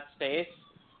in that space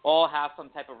all have some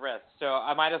type of risk. So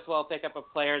I might as well pick up a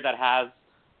player that has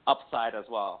upside as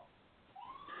well.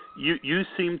 You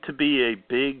seem to be a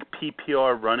big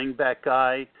PPR running back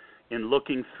guy. In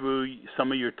looking through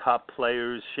some of your top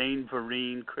players, Shane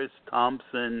Vereen, Chris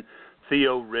Thompson,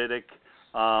 Theo Riddick,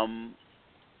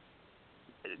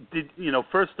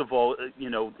 first of all,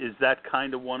 is that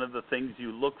kind of one of the things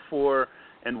you look for,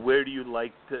 and where do you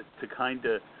like to kind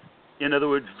of, in other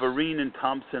words, Vereen and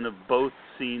Thompson have both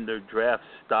seen their draft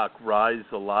stock rise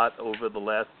a lot over the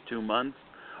last 2 months.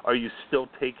 Are you still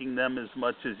taking them as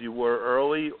much as you were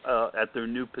early at their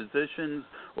new positions,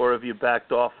 or have you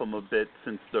backed off them a bit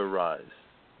since their rise?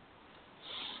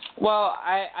 Well,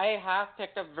 I have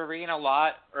picked up Vereen a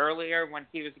lot earlier when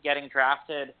he was getting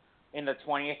drafted in the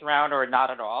 20th round or not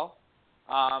at all.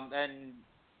 And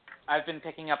I've been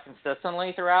picking up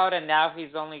consistently throughout, and now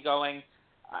he's only going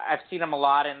 – I've seen him a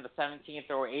lot in the 17th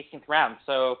or 18th round.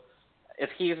 So if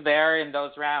he's there in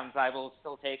those rounds, I will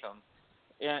still take him.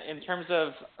 In terms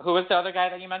of who was the other guy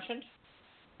that you mentioned?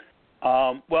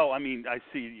 Well, I mean, I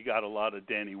see you got a lot of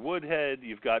Danny Woodhead.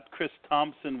 You've got Chris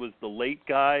Thompson was the late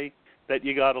guy that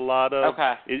you got a lot of.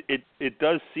 Okay. It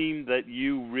does seem that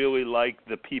you really like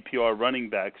the PPR running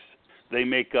backs. They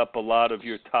make up a lot of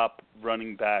your top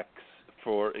running backs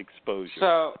for exposure.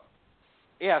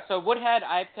 So Woodhead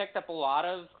I picked up a lot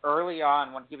of early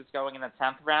on when he was going in the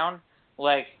 10th round.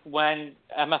 Like when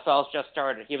MFLs just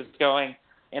started, he was going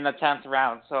in the 10th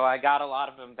round. So I got a lot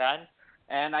of him then.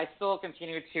 And I still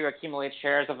continue to accumulate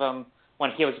shares of him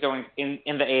when he was going in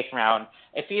the 8th round.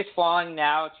 If he's falling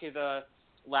now to the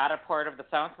latter part of the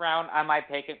 7th round, I might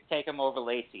take him over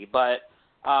Lacy. But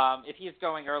if he's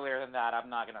going earlier than that, I'm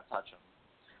not going to touch him.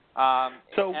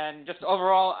 And just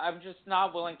overall, I'm just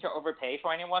not willing to overpay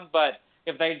for anyone. But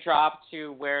if they drop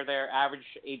to where their average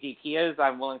ADP is,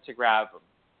 I'm willing to grab them.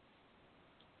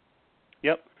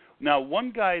 Yep. Now,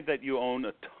 one guy that you own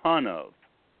a ton of,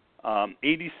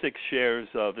 86 shares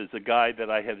of, is a guy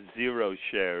that I have 0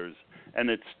 shares,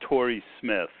 and it's Torrey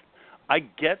Smith. I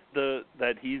get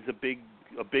that he's a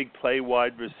big play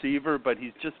wide receiver, but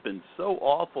he's just been so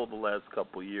awful the last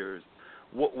couple of years.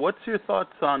 What's your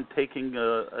thoughts on taking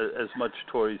as much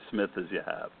Torrey Smith as you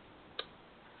have?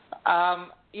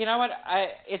 You know what?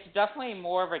 It's definitely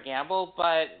more of a gamble,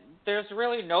 but there's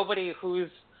really nobody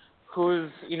who's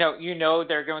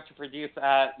they're going to produce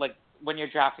at like when you're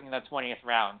drafting in the 20th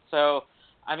round. So,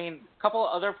 I mean, a couple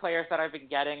of other players that I've been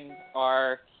getting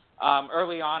are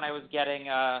early on I was getting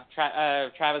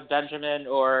Travis Benjamin,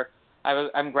 or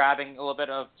I'm grabbing a little bit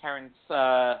of Terrence.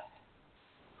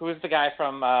 Who is the guy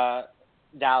from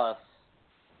Dallas?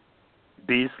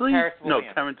 Beasley?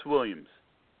 Terrence Williams.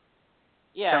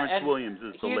 Yeah, Terrence Williams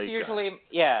is the late guy.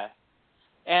 Yeah,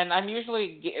 and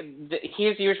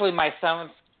he's usually my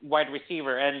 7th wide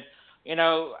receiver, and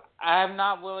I'm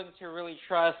not willing to really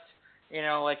trust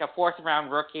like a 4th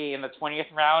round rookie in the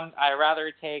 20th round. I'd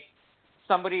rather take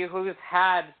somebody who's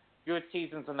had good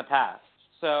seasons in the past.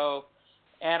 So,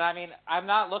 and I mean, I'm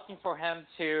not looking for him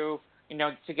to,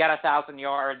 to get 1,000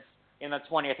 yards in the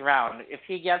 20th round. If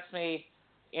he gets me,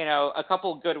 a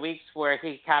couple good weeks where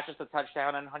he catches a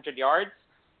touchdown and 100 yards,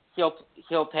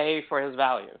 he'll pay for his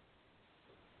value.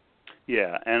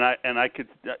 Yeah, and I could,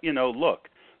 look,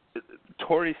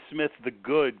 Torrey Smith the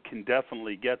good can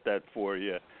definitely get that for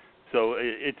you. So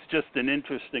it's just an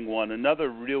interesting one. Another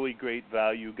really great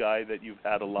value guy that you've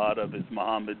had a lot of is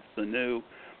Mohamed Sanu.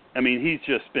 I mean, he's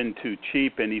just been too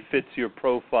cheap, and he fits your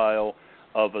profile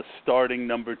of a starting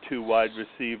number 2 wide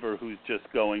receiver who's just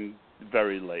going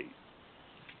very late.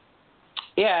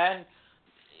 Yeah, and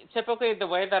typically the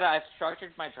way that I've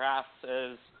structured my drafts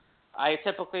is I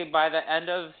typically by the end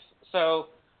of so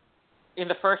in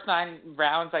the first 9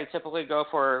 rounds I typically go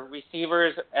for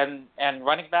receivers and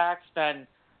running backs. Then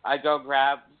I go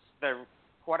grab the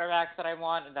quarterbacks that I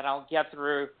want, and then I'll get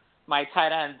through my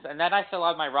tight ends, and then I fill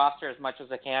out my roster as much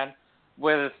as I can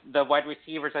with the wide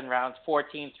receivers in rounds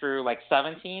 14 through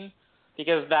 17,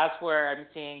 because that's where I'm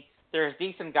seeing there's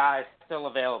decent guys still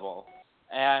available.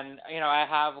 And I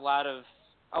have a lot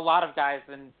of guys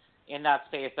in that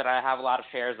space that I have a lot of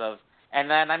shares of. And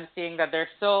then I'm seeing that there's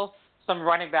still some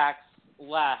running backs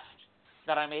left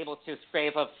that I'm able to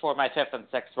scrape up for my 5th and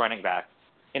 6th running backs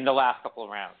in the last couple of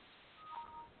rounds.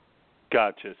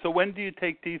 Gotcha. So when do you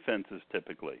take defenses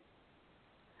typically?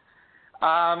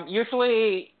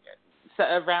 Usually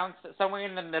around somewhere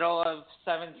in the middle of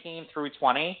 17 through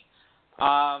 20.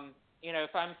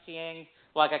 If I'm seeing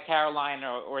like a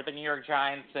Carolina or the New York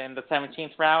Giants in the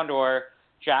 17th round or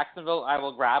Jacksonville, I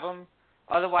will grab them.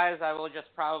 Otherwise, I will just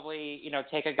probably,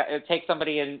 take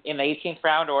somebody in the 18th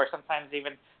round or sometimes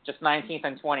even just 19th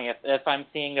and 20th if I'm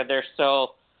seeing that there's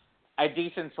still a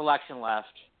decent selection left.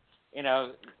 I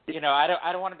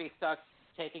don't want to be stuck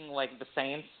taking like the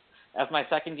Saints as my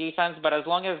second defense, but as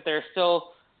long as there's still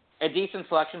a decent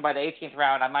selection by the 18th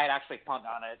round, I might actually punt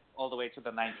on it all the way to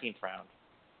the 19th round.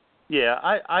 Yeah,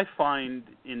 I find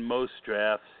in most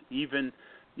drafts, even,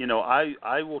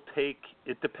 I will take,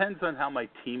 it depends on how my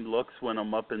team looks when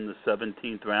I'm up in the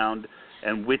 17th round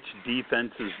and which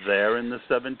defense is there in the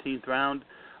 17th round.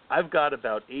 I've got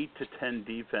about 8 to 10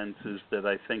 defenses that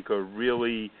I think are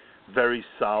really very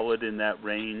solid in that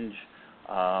range.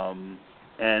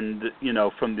 And,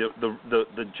 from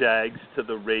the Jags to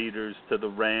the Raiders to the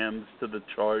Rams to the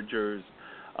Chargers,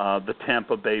 the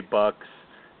Tampa Bay Bucks.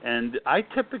 And I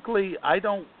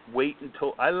don't wait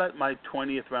until I let my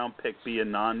 20th round pick be a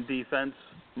non-defense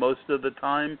most of the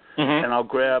time, and I'll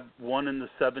grab one in the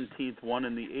 17th, one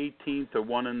in the 18th, or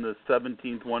one in the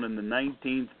 17th, one in the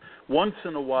 19th. Once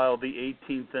in a while, the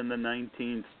 18th and the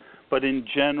 19th. But in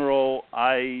general,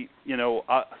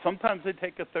 sometimes I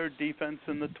take a third defense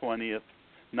in the 20th,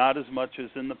 not as much as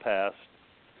in the past.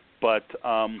 But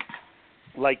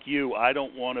like you, I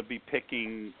don't want to be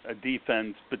picking a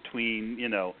defense between,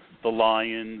 the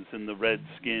Lions and the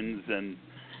Redskins and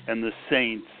the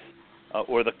Saints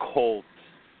or the Colts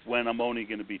when I'm only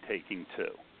going to be taking 2.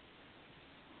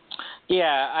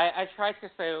 Yeah, I try to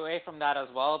stay away from that as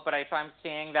well, but if I'm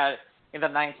seeing that in the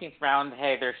 19th round,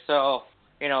 hey, there's still,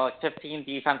 15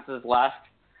 defenses left,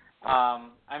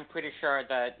 I'm pretty sure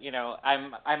that,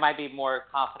 I might be more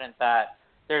confident that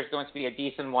there's going to be a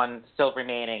decent one still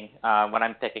remaining when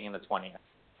I'm picking in the 20th.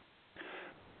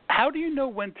 How do you know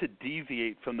when to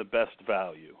deviate from the best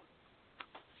value?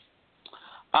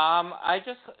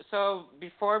 So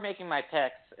before making my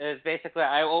picks is basically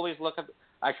I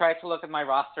try to look at my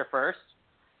roster first,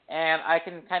 and I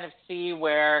can kind of see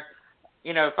where,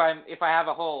 if I have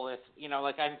a hole, if,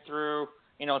 I'm through,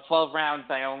 12 rounds,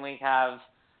 I only have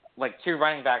 2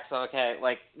 running backs. So, okay,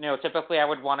 typically I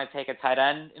would want to take a tight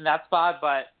end in that spot,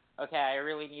 but okay, I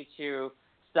really need to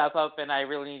step up and I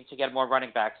really need to get more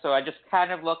running backs. So I just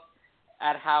kind of look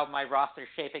at how my roster is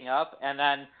shaping up, and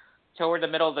then toward the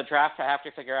middle of the draft, I have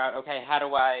to figure out, okay, how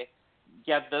do I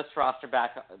get this roster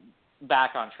back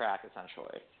on track,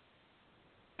 essentially.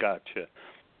 Gotcha.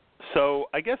 So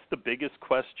I guess the biggest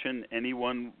question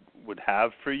anyone would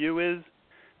have for you is,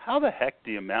 how the heck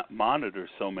do you monitor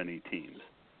so many teams?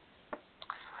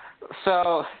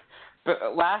 So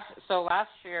last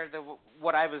year,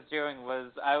 what I was doing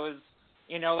was I was,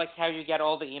 how you get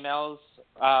all the emails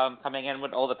coming in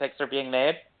when all the picks are being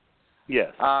made.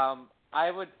 Yes. I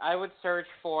would search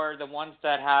for the ones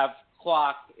that have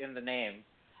clock in the name,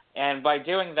 and by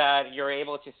doing that, you're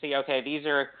able to see, okay, these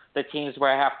are the teams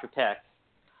where I have to pick.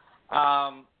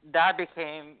 That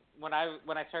became when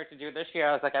I started to do this year.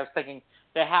 I was thinking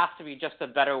there has to be just a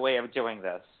better way of doing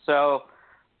this. So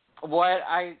what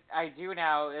I do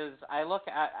now is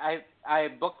I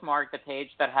bookmark the page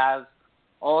that has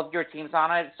all of your teams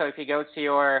on it. So if you go to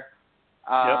your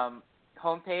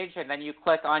homepage, and then you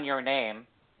click on your name.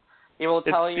 It will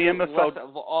tell It's you the MFL, list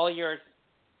of all your.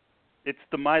 It's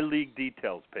the My League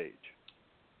Details page.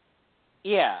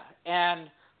 Yeah, and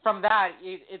from that,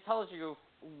 it tells you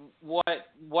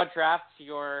what drafts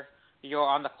you're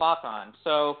on the clock on.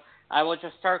 So I will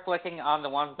just start clicking on the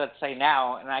ones that say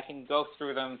now, and I can go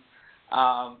through them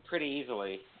pretty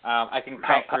easily. I can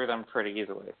check through them pretty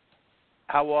easily.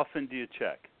 How often do you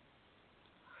check?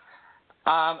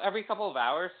 Every couple of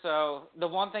hours. So the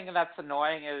one thing that's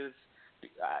annoying is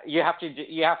you have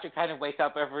to kind of wake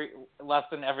up less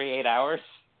than every 8 hours.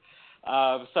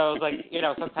 So it's like,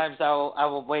 sometimes I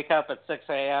will wake up at 6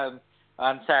 a.m.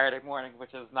 on Saturday morning,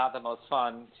 which is not the most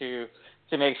fun to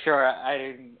make sure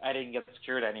I didn't get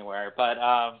screwed anywhere. But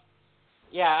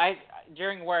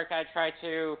during work I try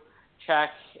to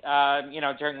check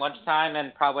during lunchtime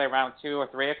and probably around 2 or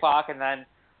 3 o'clock, and then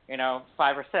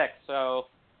 5 or 6. So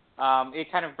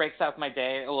it kind of breaks up my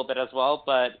day a little bit as well,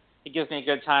 but it gives me a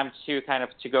good time to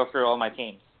go through all my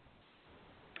teams.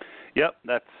 Yep,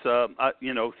 that's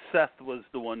Seth was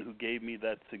the one who gave me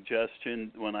that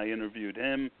suggestion when I interviewed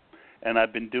him, and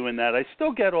I've been doing that. I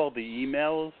still get all the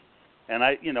emails, and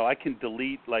I can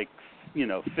delete 50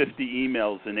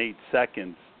 emails in 8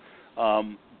 seconds.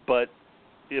 But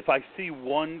if I see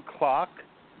one clock,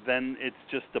 then it's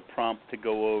just a prompt to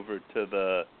go over to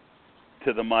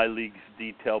the My League's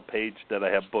detail page that I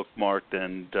have bookmarked,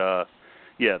 and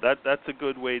that's a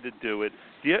good way to do it.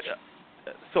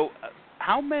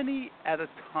 How many at a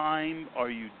time are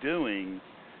you doing?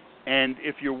 And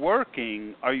if you're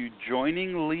working, are you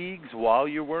joining leagues while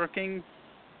you're working?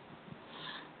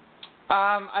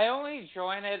 I only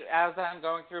join it as I'm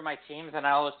going through my teams, and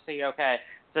I'll see, okay,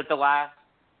 did the last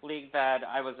league that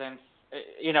I was in,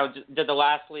 did the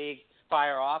last league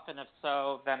fire off? And if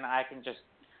so, then I can just,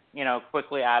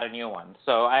 quickly add a new one.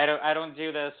 So I don't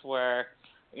do this where,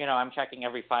 I'm checking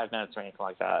every 5 minutes or anything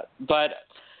like that. But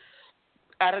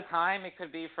at a time, it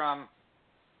could be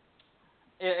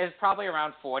it's probably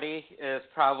around 40 is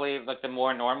probably the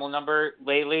more normal number.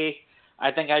 Lately,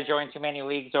 I think I joined too many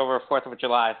leagues over 4th of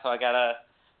July, so I got to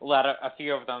let a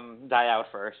few of them die out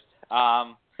first.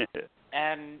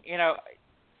 And,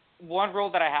 one rule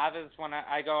that I have is when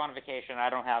I go on vacation, I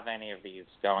don't have any of these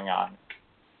going on.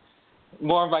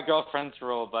 More of my girlfriend's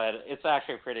rule, but it's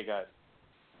actually pretty good.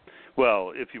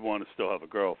 Well, if you want to still have a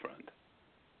girlfriend.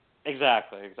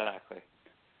 Exactly.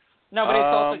 No, but it's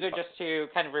also good just to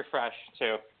kind of refresh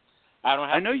too. I don't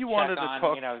have to check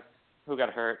on, who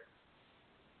got hurt.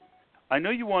 I know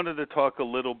you wanted to talk a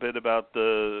little bit about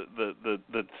the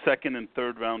second and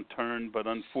third round turn, but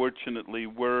unfortunately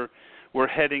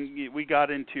we got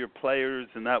into your players,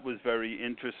 and that was very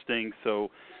interesting.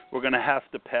 So we're going to have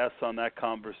to pass on that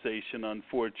conversation,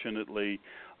 unfortunately,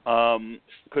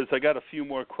 because I got a few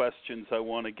more questions I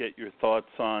want to get your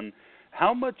thoughts on.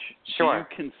 How much do you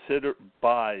consider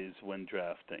buys when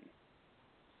drafting?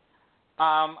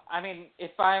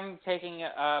 If I'm taking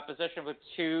a position with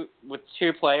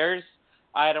two players,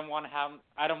 I don't want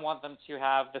them to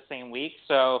have the same week.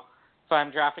 So if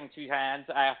I'm drafting two tight ends,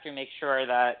 I have to make sure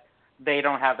that they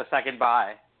don't have the second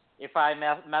buy. If I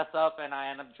mess up and I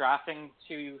end up drafting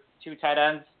two tight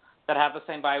ends that have the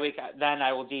same bye week, then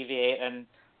I will deviate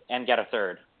and get a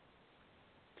third.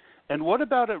 And what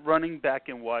about at running back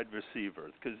and wide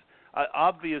receivers? Because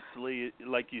obviously,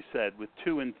 like you said, with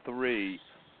 2 and 3,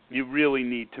 you really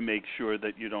need to make sure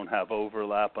that you don't have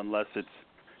overlap unless it's,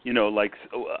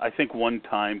 I think one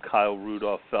time Kyle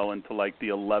Rudolph fell into the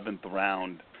 11th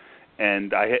round,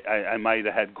 and I might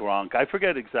have had Gronk. I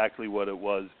forget exactly what it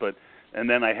was, and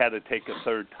then I had to take a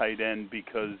third tight end it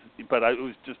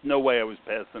was just no way I was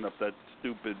passing up that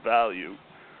stupid value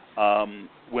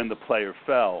when the player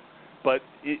fell. But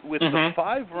with the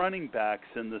 5 running backs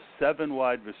and the 7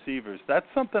 wide receivers, that's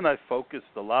something I focused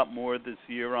a lot more this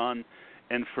year on.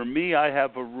 And for me, I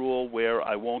have a rule where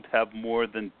I won't have more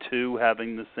than 2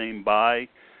 having the same bye,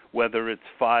 whether it's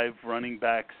 5 running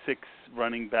backs, 6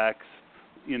 running backs,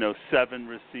 7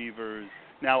 receivers.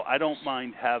 Now, I don't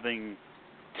mind having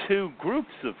 2 groups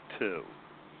of 2,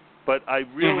 but I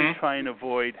really try and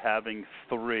avoid having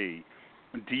 3.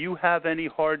 Do you have any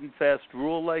hard and fast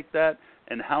rule like that?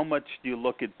 And how much do you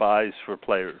look at buys for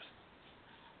players?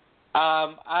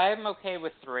 I'm okay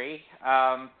with 3.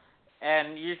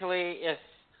 And usually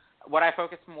what I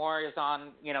focus more is on,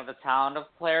 the talent of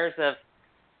players.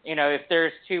 If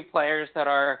there's 2 players that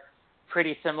are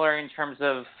pretty similar in terms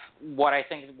of what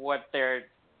their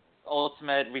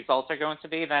ultimate results are going to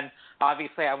be, then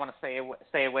obviously I want to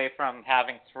stay away from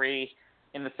having 3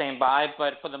 in the same buy.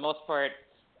 But for the most part,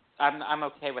 I'm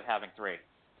okay with having 3.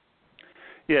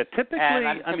 Yeah, typically, and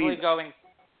I'm typically going.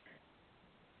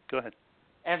 Go ahead.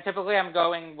 And typically I'm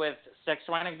going with 6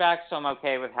 running backs, so I'm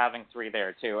okay with having 3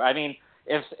 there too. I mean,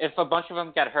 if a bunch of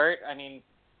them get hurt, I mean,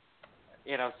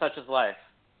 such is life.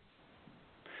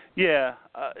 Yeah,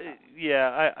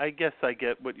 I guess I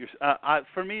get what you're.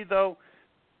 For me though,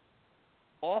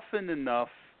 often enough,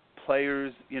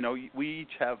 players, we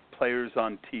each have players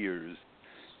on tiers,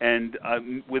 and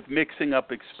with mixing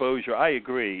up exposure, I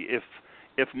agree.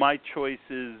 If my choice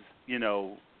is,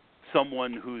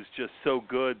 someone who's just so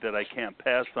good that I can't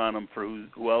pass on him for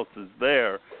who else is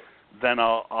there, then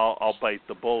I'll bite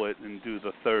the bullet and do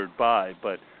the third buy.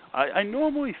 But I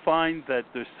normally find that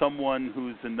there's someone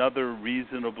who's another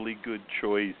reasonably good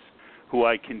choice who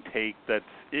I can take that's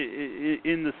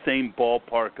in the same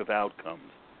ballpark of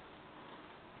outcomes.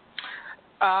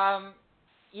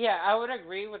 Yeah, I would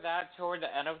agree with that toward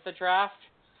the end of the draft.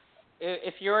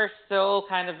 If you're still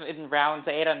kind of in rounds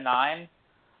 8 and 9,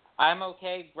 I'm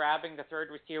okay grabbing the third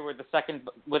receiver with the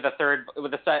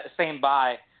same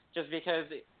buy, just because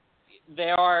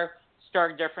there are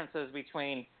stark differences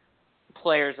between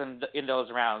players in those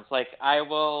rounds. Like I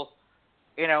will,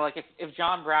 if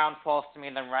John Brown falls to me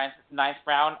in the ninth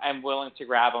round, I'm willing to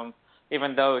grab him,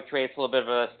 even though it creates a little bit of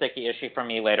a sticky issue for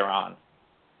me later on.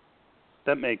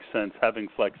 That makes sense, having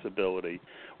flexibility.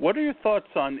 What are your thoughts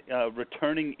on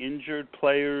returning injured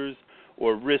players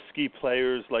or risky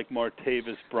players like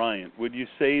Martavis Bryant? Would you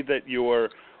say that you're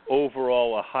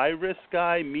overall a high-risk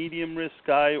guy, medium-risk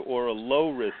guy, or a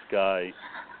low-risk guy?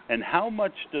 And how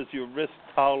much does your risk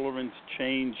tolerance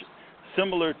change,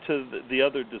 similar to the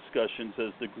other discussions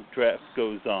as the draft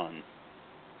goes on?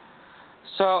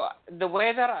 So the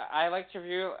way that I like to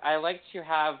view, I like to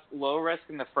have low risk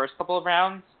in the first couple of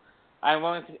rounds. I'm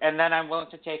willing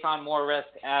to take on more risk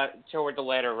toward the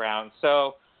later rounds.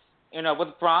 So, with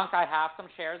Gronk, I have some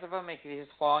shares of him. If he's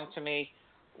falling to me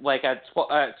like at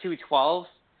 212,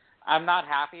 I'm not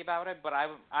happy about it, but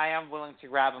I am willing to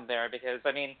grab him there because,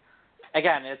 I mean,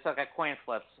 again, it's like a coin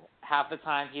flip. Half the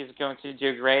time he's going to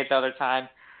do great. The other time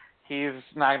he's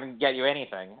not going to get you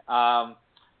anything. And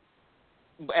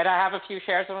I have a few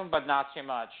shares of him, but not too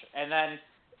much. And then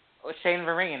Shane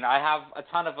Vereen, I have a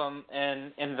ton of them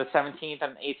in the 17th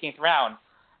and 18th round.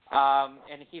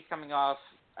 And he's coming off,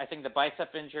 I think, the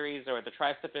bicep injuries or the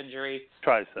tricep injury.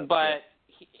 Tricep. But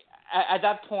at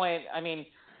that point, I mean,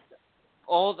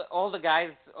 all the guys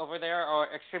over there are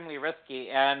extremely risky.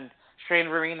 And Shane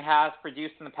Vereen has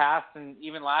produced in the past, and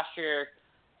even last year,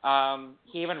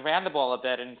 he even ran the ball a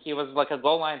bit, and he was like a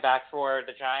goal line back for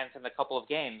the Giants in a couple of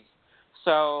games.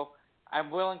 So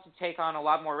I'm willing to take on a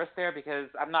lot more risk there because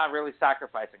I'm not really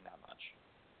sacrificing that much.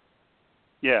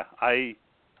 Yeah, I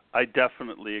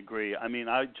definitely agree. I mean,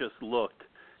 I just looked,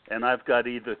 and I've got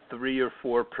either 3 or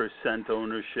 4%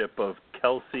 ownership of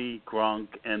Kelsey, Gronk,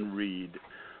 and Reed,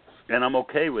 and I'm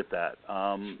okay with that.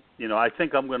 I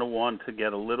think I'm going to want to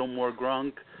get a little more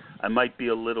Gronk. I might be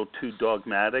a little too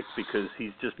dogmatic because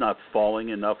he's just not falling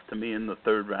enough to me in the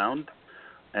third round,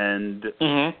 and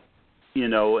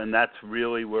and that's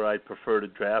really where I prefer to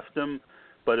draft him.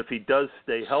 But if he does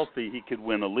stay healthy, he could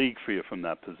win a league for you from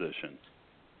that position.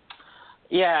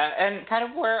 Yeah, and kind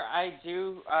of where I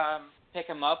do pick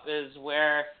him up is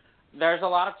where there's a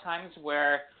lot of times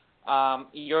where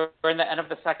you're in the end of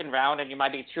the second round and you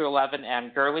might be 211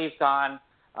 and Gurley's gone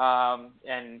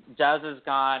and Dez is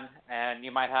gone, and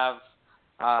you might have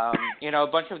a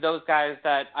bunch of those guys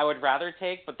that I would rather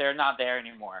take, but they're not there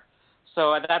anymore.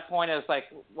 So at that point, it's like,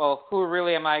 well, who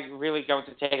really am I really going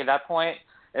to take at that point?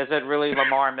 Is it really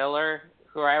Lamar Miller,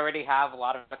 who I already have a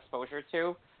lot of exposure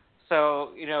to?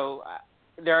 So,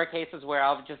 there are cases where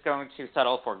I'm just going to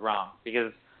settle for Gronk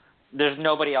because there's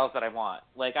nobody else that I want.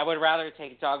 Like, I would rather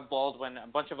take Doug Baldwin, a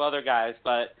bunch of other guys,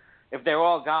 but if they're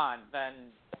all gone, then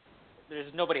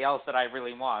there's nobody else that I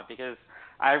really want because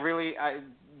Allen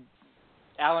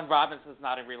Robinson's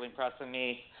not really impressing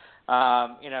me.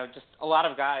 Just a lot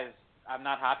of guys I'm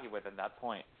not happy with at that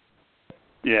point.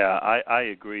 Yeah, I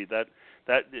agree. That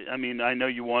I mean, I know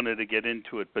you wanted to get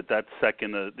into it, but that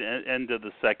the end of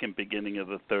the second, beginning of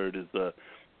the third is a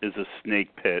snake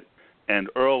pit. And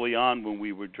early on when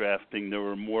we were drafting, there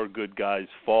were more good guys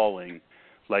falling.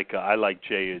 Like I like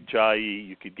Jay Ajayi.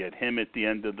 You could get him at the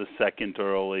end of the second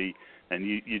early, and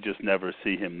you just never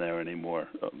see him there anymore.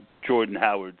 Jordan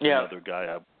Howard's another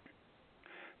guy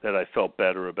that I felt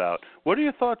better about. What are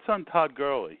your thoughts on Todd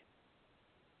Gurley?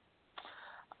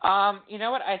 You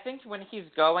know what? I think when he's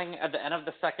going at the end of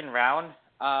the second round,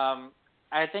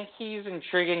 I think he's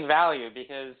intriguing value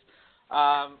because,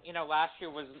 last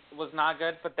year was not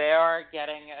good, but they are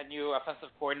getting a new offensive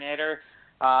coordinator.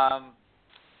 I'm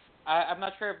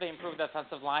not sure if they improved the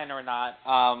offensive line or not,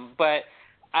 but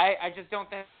I just don't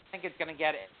think it's going to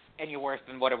get any worse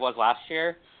than what it was last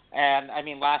year. And, I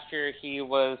mean, last year he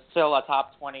was still a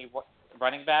top 20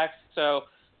 running back. So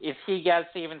if he gets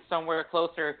even somewhere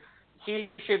closer, he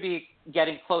should be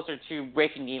getting closer to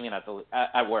breaking even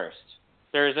at worst.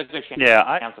 There's a good chance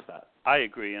of that. I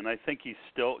agree, and I think he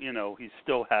still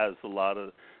has a lot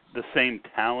of the same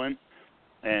talent.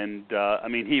 And, I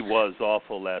mean, he was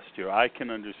awful last year. I can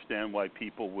understand why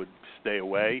people would stay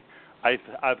away.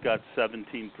 I've got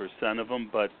 17% of them,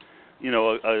 but,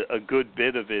 a good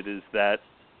bit of it is that,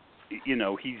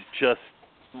 he's just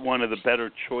one of the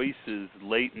better choices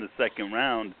late in the second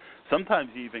round. Sometimes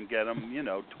you even get him,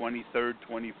 23rd,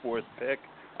 24th pick.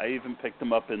 I even picked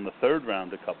him up in the third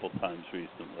round a couple times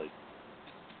recently.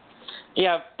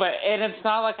 Yeah, and it's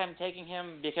not like I'm taking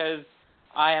him because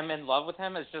I am in love with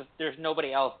him. It's just there's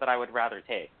nobody else that I would rather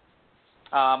take.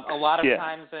 A lot of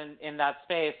times in that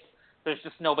space, there's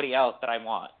just nobody else that I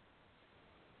want.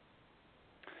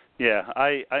 Yeah,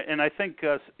 I think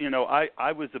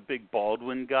I was a big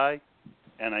Baldwin guy,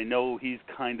 and I know he's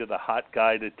kind of the hot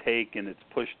guy to take, and it's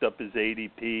pushed up his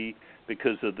ADP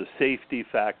because of the safety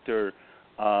factor.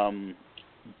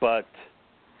 But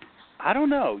I don't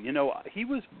know. He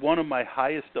was one of my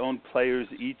highest owned players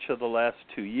each of the last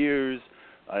 2 years.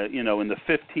 In the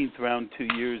 15th round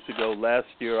 2 years ago, last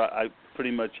year I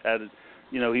pretty much had,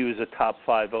 he was a top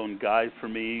 5 owned guy for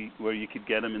me where you could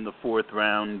get him in the 4th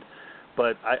round.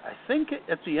 But I think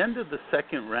at the end of the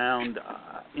second round,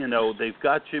 they've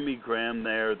got Jimmy Graham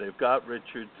there. They've got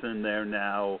Richardson there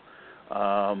now.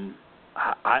 I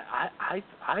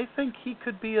think he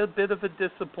could be a bit of a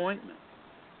disappointment.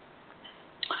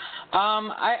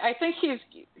 I think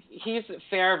he's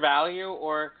fair value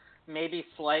or maybe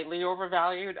slightly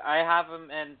overvalued. I have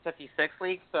him in 56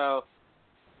 leagues, so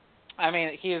I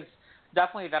mean he's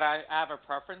definitely that I have a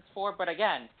preference for. But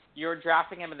again, you're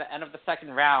drafting him at the end of the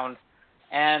second round,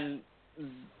 and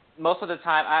most of the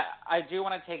time I do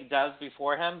want to take Dez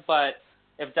before him. But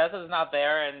if Dez is not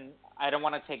there and I don't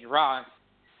want to take Gronk,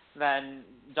 then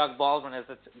Doug Baldwin is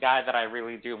the guy that I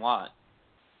really do want.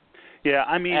 Yeah,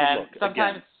 I mean, and look,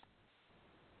 sometimes. Again,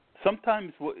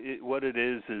 sometimes what it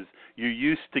is you're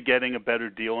used to getting a better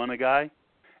deal on a guy,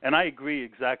 and I agree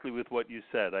exactly with what you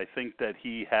said. I think that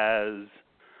he has,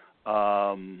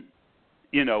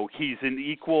 he's an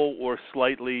equal or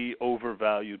slightly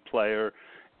overvalued player,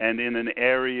 and in an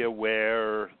area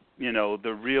where,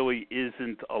 there really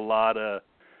isn't a lot of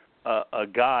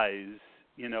guys,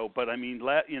 but I mean,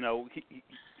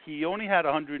 he only had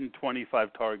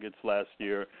 125 targets last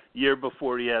year. Year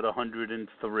before he had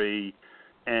 103.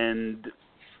 And,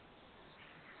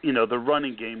 the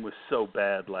running game was so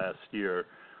bad last year.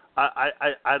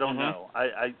 I don't know.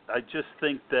 I just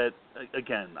think that,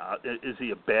 again, is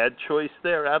he a bad choice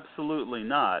there? Absolutely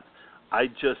not. I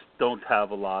just don't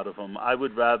have a lot of them. I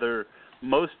would rather,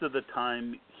 most of the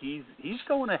time, he's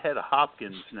going ahead of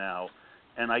Hopkins now,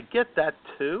 and I get that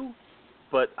too,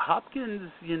 but Hopkins,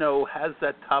 has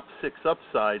that top 6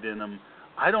 upside in him.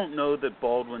 I don't know that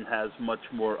Baldwin has much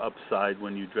more upside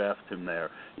when you draft him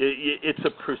there. It's a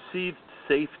perceived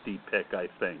safety pick, I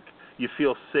think. You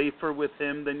feel safer with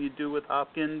him than you do with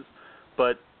Hopkins,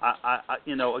 but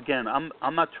again,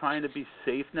 I'm not trying to be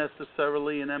safe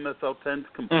necessarily in MFL10s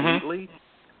completely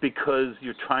because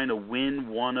you're trying to win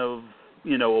one of,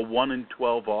 a 1 in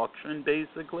 12 auction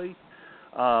basically.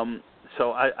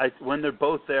 So when they're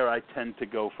both there, I tend to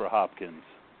go for Hopkins.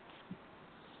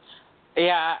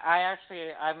 Yeah,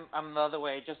 I'm the other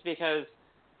way, just because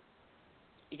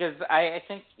I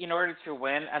think in order to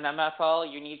win an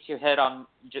MFL, you need to hit on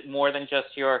more than just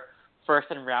your first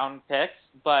and round picks.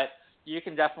 But you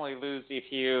can definitely lose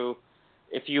if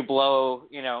you blow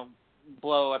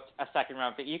a second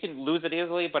round pick. You can lose it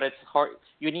easily, but it's hard.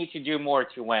 You need to do more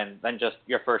to win than just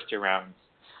your first 2 rounds.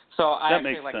 So I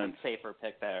actually like a safer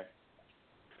pick there.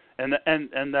 And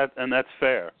that's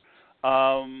fair.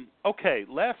 Okay,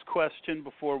 last question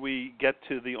before we get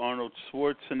to the Arnold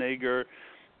Schwarzenegger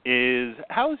is,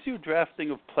 how has your drafting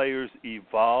of players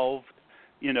evolved?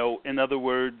 In other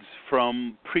words,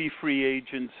 from pre-free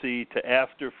agency to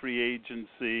after free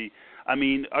agency. I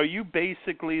mean, are you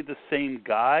basically the same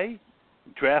guy,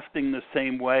 drafting the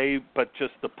same way, but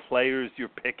just the players you're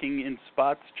picking in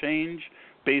spots change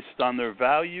based on their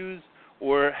values,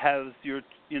 or has your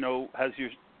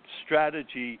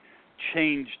strategy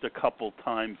changed a couple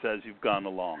times as you've gone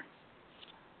along?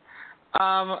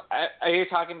 Are you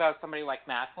talking about somebody like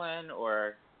Macklin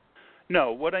or?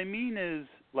 No, what I mean is,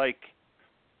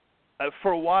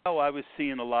 for a while I was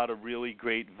seeing a lot of really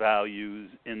great values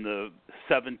in the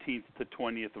 17th to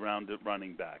 20th round at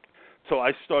running back. So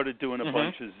I started doing a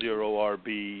bunch of 0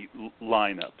 RB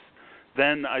lineups.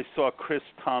 then I saw Chris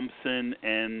Thompson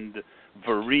and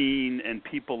Vereen and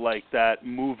people like that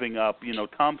moving up.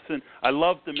 Thompson, I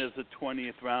loved him as a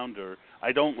 20th rounder.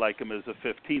 I don't like him as a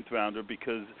 15th rounder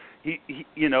because he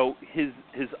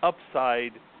his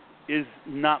upside is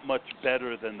not much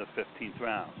better than the 15th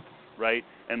round, right?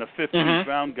 And a 15th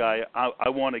round guy, I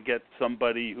want to get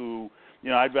somebody who,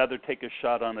 I'd rather take a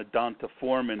shot on a Donta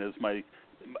Foreman as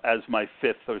my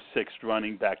fifth or sixth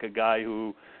running back, a guy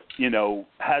who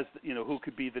has, who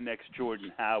could be the next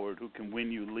Jordan Howard, who can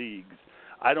win you leagues.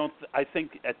 I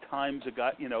think at times a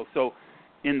guy, so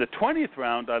in the 20th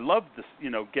round, I loved this,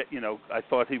 I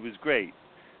thought he was great.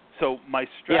 So my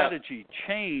strategy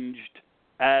changed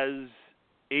as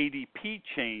ADP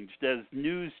changed, as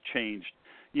news changed,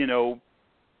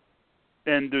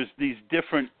 and there's these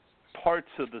different parts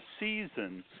of the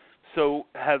season. So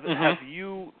have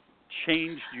you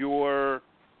changed your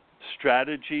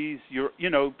strategies,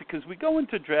 because we go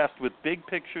into draft with big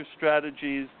picture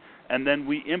strategies and then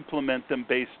we implement them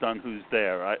based on who's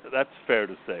there. That's fair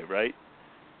to say, right?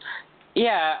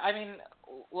 Yeah, I mean,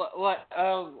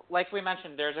 like we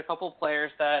mentioned, there's a couple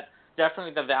players that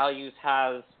definitely the values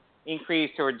has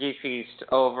increased or decreased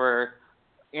over,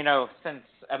 since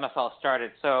MFL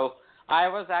started. So I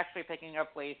was actually picking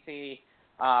up Lacey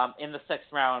in the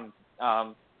 6th round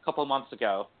a couple months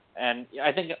ago. And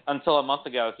I think until a month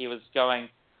ago, he was going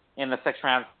in the 6th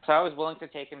round. So I was willing to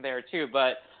take him there too.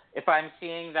 But if I'm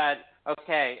seeing that,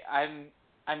 okay, I'm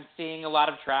seeing a lot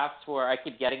of drafts where I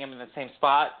keep getting him in the same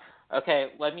spot.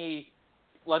 Okay, let me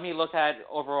look at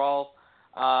overall.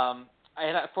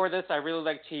 For this, I really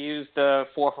like to use the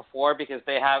 4-for-4 because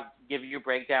they give you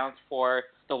breakdowns for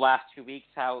the last 2 weeks.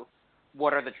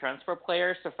 What are the trends for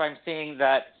players? So if I'm seeing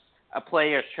that a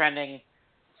player is trending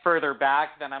further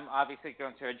back, then I'm obviously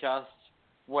going to adjust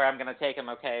where I'm going to take him.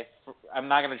 Okay, I'm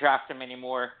not going to draft him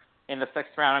anymore in the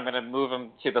 6th round. I'm going to move him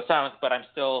to the 7th, but I'm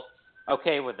still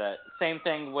okay with it. Same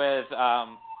thing with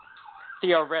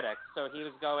Theo Riddick. So he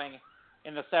was going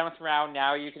in the 7th round.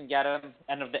 Now you can get him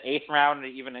end of the 8th round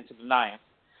and even into the 9th.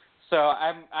 So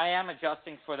I am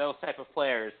adjusting for those type of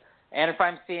players. And if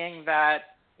I'm seeing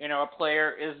that, a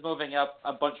player is moving up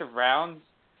a bunch of rounds,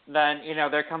 then,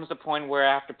 there comes a point where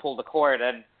I have to pull the cord,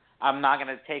 and I'm not going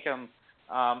to take him.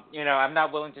 I'm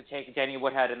not willing to take Danny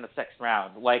Woodhead in the 6th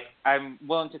round. Like, I'm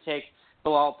willing to take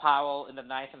Bilal Powell in the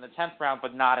 9th and the 10th round,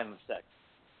 but not in the 6th.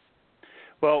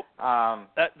 Well,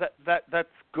 that's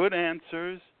good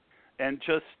answers. And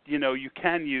just, you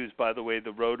can use, by the way,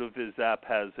 the RotoViz app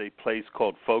has a place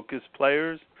called Focus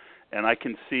Players, and I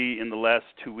can see in the last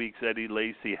 2 weeks Eddie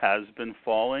Lacy has been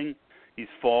falling. He's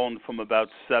fallen from about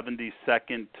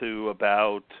 72nd to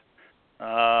about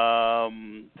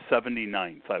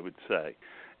 79th, I would say.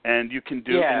 And you can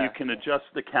and you can adjust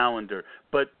the calendar.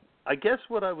 But I guess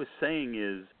what I was saying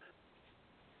is,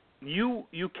 you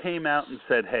came out and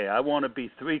said, hey, I want to be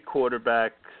 3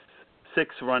 quarterbacks,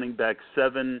 6 running backs,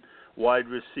 7 wide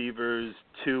receivers,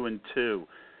 2 and 2.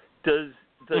 Does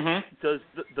the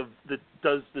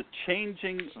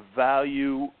changing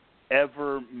value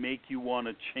ever make you want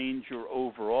to change your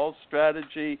overall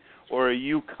strategy, or are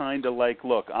you kind of like,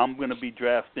 look, I'm going to be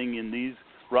drafting in these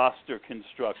roster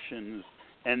constructions,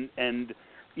 and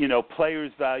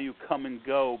players' value come and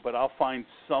go, but I'll find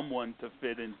someone to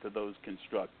fit into those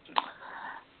constructions?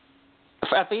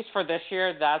 At least for this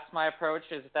year, that's my approach,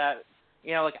 is that,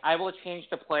 I will change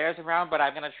the players around, but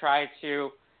I'm going to try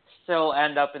to still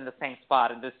end up in the same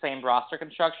spot, in the same roster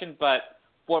construction, but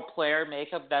what player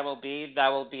makeup that will be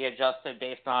adjusted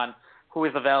based on who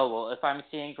is available. If I'm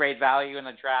seeing great value in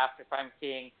the draft, if I'm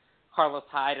seeing Carlos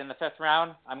Hyde in the 5th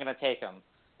round, I'm going to take him.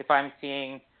 If I'm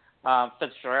seeing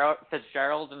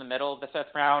Fitzgerald in the middle of the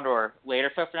 5th round or later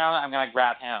 5th round, I'm going to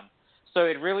grab him. So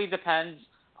it really depends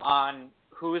on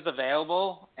who is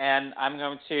available, and I'm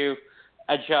going to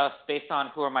adjust based on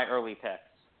who are my early picks.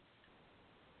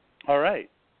 All right.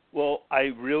 Well,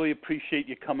 I really appreciate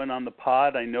you coming on the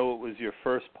pod. I know it was your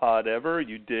first pod ever.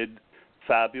 You did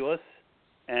fabulous,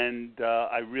 and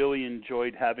I really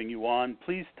enjoyed having you on.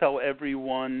 Please tell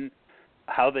everyone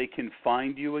how they can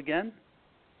find you again.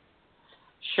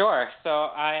 Sure. So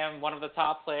I am one of the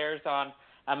top players on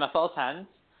MFL10,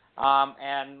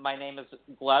 and my name is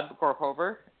Gleb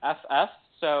Gorkhover, FF.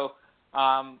 So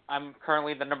I'm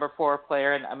currently the number 4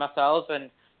 player in MFLs, and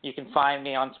you can find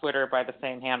me on Twitter by the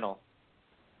same handle.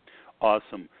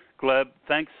 Awesome. Gleb,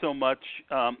 thanks so much.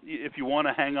 If you want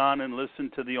to hang on and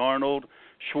listen to the Arnold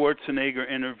Schwarzenegger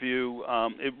interview,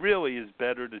 it really is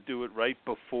better to do it right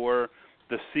before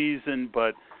the season,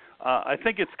 but I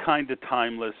think it's kind of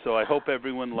timeless, so I hope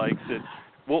everyone likes it.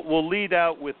 We'll lead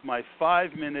out with my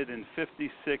 5-minute and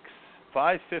 5:56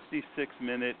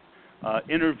 minute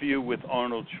interview with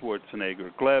Arnold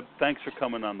Schwarzenegger. Gleb, thanks for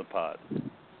coming on the pod.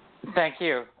 Thank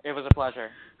you. It was a pleasure.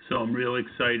 So I'm real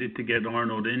excited to get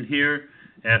Arnold in here,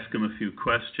 ask him a few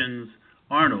questions.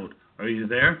 Arnold, are you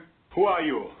there? Who are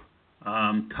you?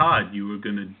 Todd, you were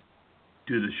going to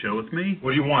do the show with me?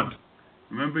 What do you want?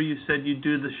 Remember you said you'd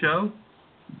do the show?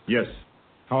 Yes.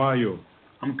 How are you?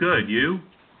 I'm good. You?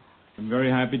 I'm very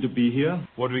happy to be here.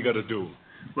 What do we got to do?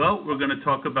 Well, we're going to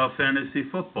talk about fantasy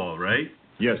football, right?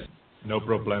 Yes. No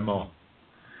problemo.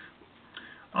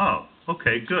 Oh,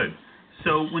 okay, good.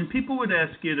 So when people would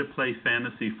ask you to play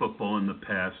fantasy football in the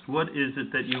past, what is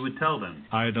it that you would tell them?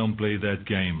 I don't play that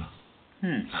game.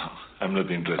 I'm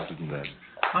not interested in that.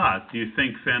 Do you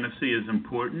think fantasy is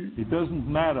important? It doesn't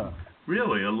matter.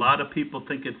 Really? A lot of people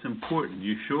think it's important.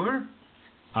 You sure?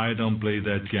 I don't play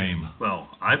that game. Well,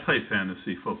 I play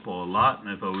fantasy football a lot, and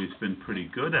I've always been pretty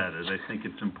good at it. I think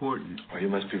it's important. Well, you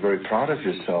must be very proud of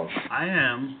yourself. I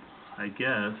am, I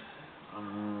guess.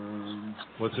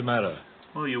 What's the matter?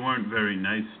 Well, you weren't very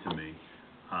nice to me.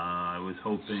 I was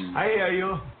hoping... I hear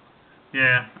you.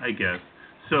 Yeah, I guess.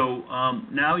 So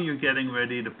now you're getting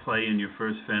ready to play in your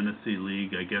first fantasy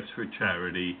league, I guess for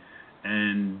charity.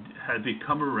 And have you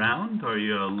come around? Are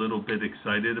you a little bit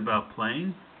excited about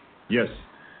playing? Yes.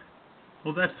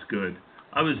 Well, that's good.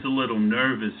 I was a little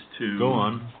nervous to... Go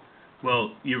on.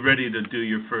 Well, you're ready to do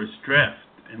your first draft,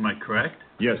 am I correct?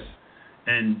 Yes.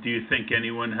 And do you think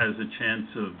anyone has a chance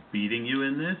of beating you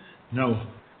in this? No.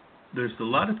 There's a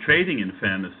lot of trading in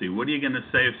fantasy. What are you going to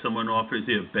say if someone offers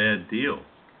you a bad deal?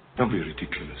 Don't be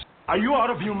ridiculous. Are you out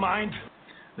of your mind?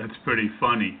 That's pretty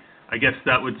funny. I guess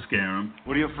that would scare them.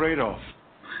 What are you afraid of?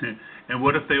 And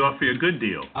what if they offer you a good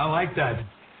deal? I like that.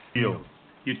 Deal.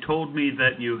 You told me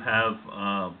that you have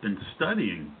been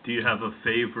studying. Do you have a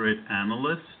favorite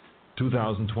analyst?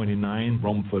 2029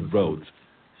 Romford Road.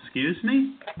 Excuse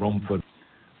me? Romford.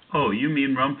 Oh, you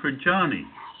mean Rumford Johnny?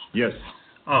 Yes.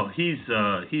 Oh, he's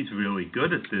really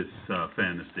good at this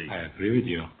fantasy. I agree with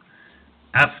you.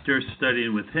 After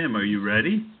studying with him, are you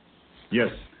ready?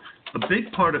 Yes. A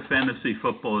big part of fantasy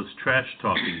football is trash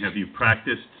talking. Have you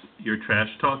practiced your trash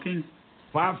talking?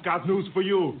 Well, I've got news for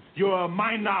you. You're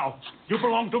mine now. You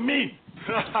belong to me.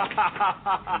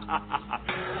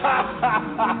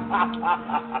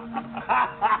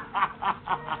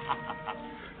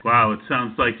 Wow, it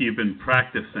sounds like you've been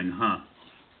practicing, huh?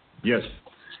 Yes.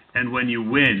 And when you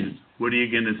win, what are you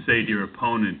going to say to your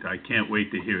opponent? I can't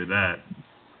wait to hear that.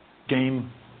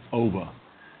 Game over.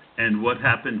 And what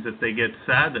happens if they get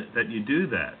sad that you do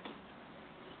that?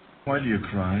 Why do you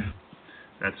cry?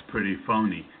 That's pretty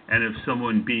phony. And if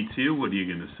someone beats you, what are you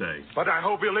going to say? But I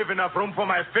hope you leave enough room for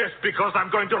my fist, because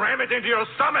I'm going to ram it into your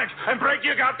stomach and break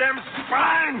your goddamn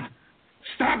spine!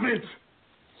 Stop it!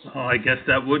 Oh, I guess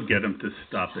that would get him to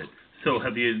stop it. So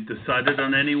have you decided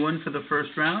on anyone for the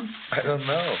first round? I don't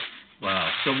know.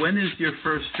 Wow. So when is your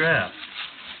first draft?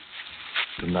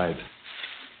 Tonight.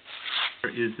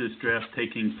 Where is this draft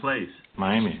taking place?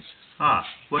 Miami.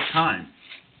 What time?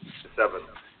 7.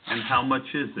 And how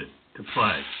much is it to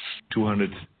play? 200.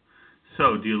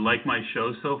 So, do you like my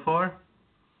show so far?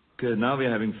 Good, now we're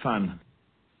having fun.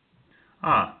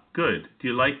 Good. Do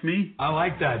you like me? I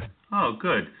like that. Oh,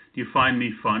 good. Do you find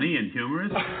me funny and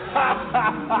humorous?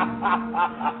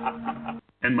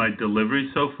 And my delivery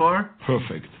so far?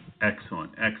 Perfect.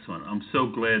 Excellent, excellent. I'm so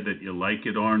glad that you like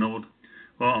it, Arnold.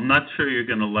 Well, I'm not sure you're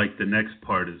going to like the next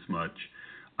part as much.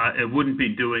 It wouldn't be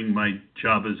doing my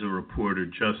job as a reporter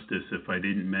justice if I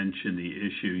didn't mention the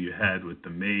issue you had with the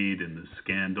maid and the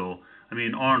scandal. I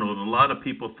mean, Arnold, a lot of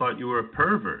people thought you were a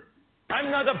pervert.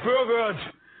 I'm not a pervert.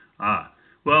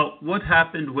 Well, what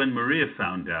happened when Maria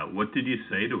found out? What did you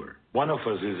say to her? One of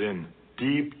us is in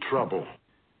deep trouble.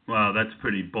 Wow, that's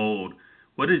pretty bold.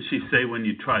 What did she say when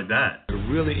you tried that? You're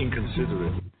really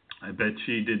inconsiderate. I bet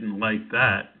she didn't like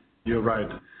that. You're right.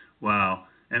 Wow.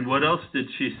 And what else did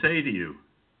she say to you?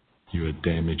 You are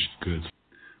damaged goods.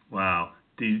 Wow.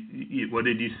 What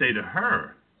did you say to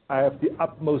her? I have the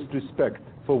utmost respect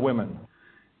for women.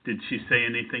 Did she say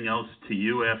anything else to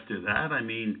you after that? I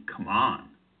mean, come on.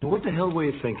 What the hell were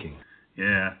you thinking?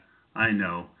 Yeah, I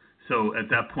know. So at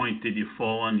that point, did you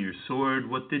fall on your sword?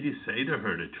 What did you say to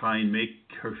her to try and make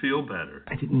her feel better?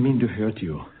 I didn't mean to hurt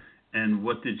you. And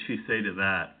what did she say to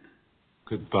that?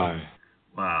 Goodbye.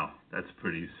 Wow, that's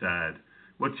pretty sad.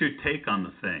 What's your take on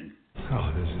the thing?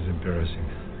 Oh, this is embarrassing.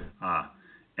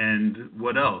 And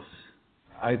what else?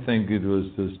 I think it was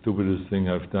the stupidest thing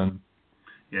I've done.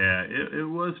 Yeah, it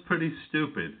was pretty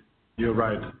stupid. You're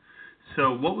right.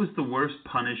 So what was the worst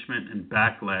punishment and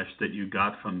backlash that you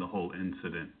got from the whole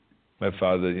incident? My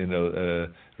father,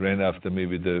 ran after me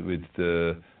with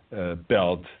the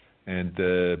belt and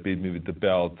beat me with the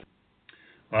belt.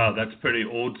 Wow, that's pretty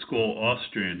old school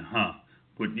Austrian, huh?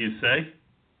 Wouldn't you say?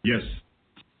 Yes.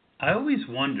 I always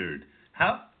wondered,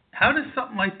 how does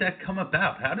something like that come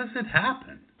about? How does it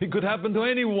happen? It could happen to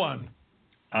anyone.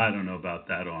 I don't know about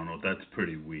that, Arnold. That's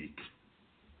pretty weak.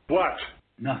 What?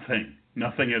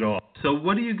 Nothing at all. So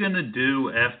what are you going to do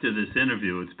after this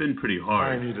interview? It's been pretty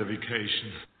hard. I need a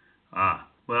vacation. Ah,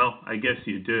 well, I guess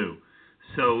you do.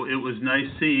 So it was nice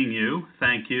seeing you.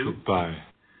 Thank you. Goodbye.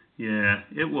 Yeah,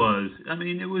 it was. I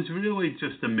mean, it was really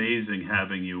just amazing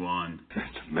having you on.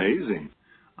 That's amazing.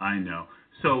 I know.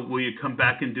 So will you come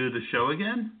back and do the show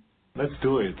again? Let's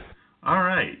do it. All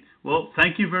right. Well,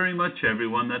 thank you very much,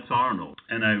 everyone. That's Arnold.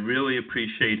 And I really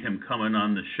appreciate him coming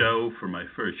on the show for my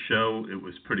first show. It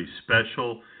was pretty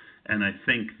special. And I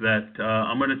think that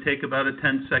I'm going to take about a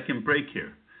 10-second break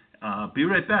here. Be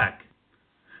right back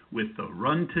with the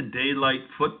Run to Daylight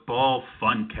Football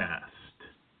Funcast.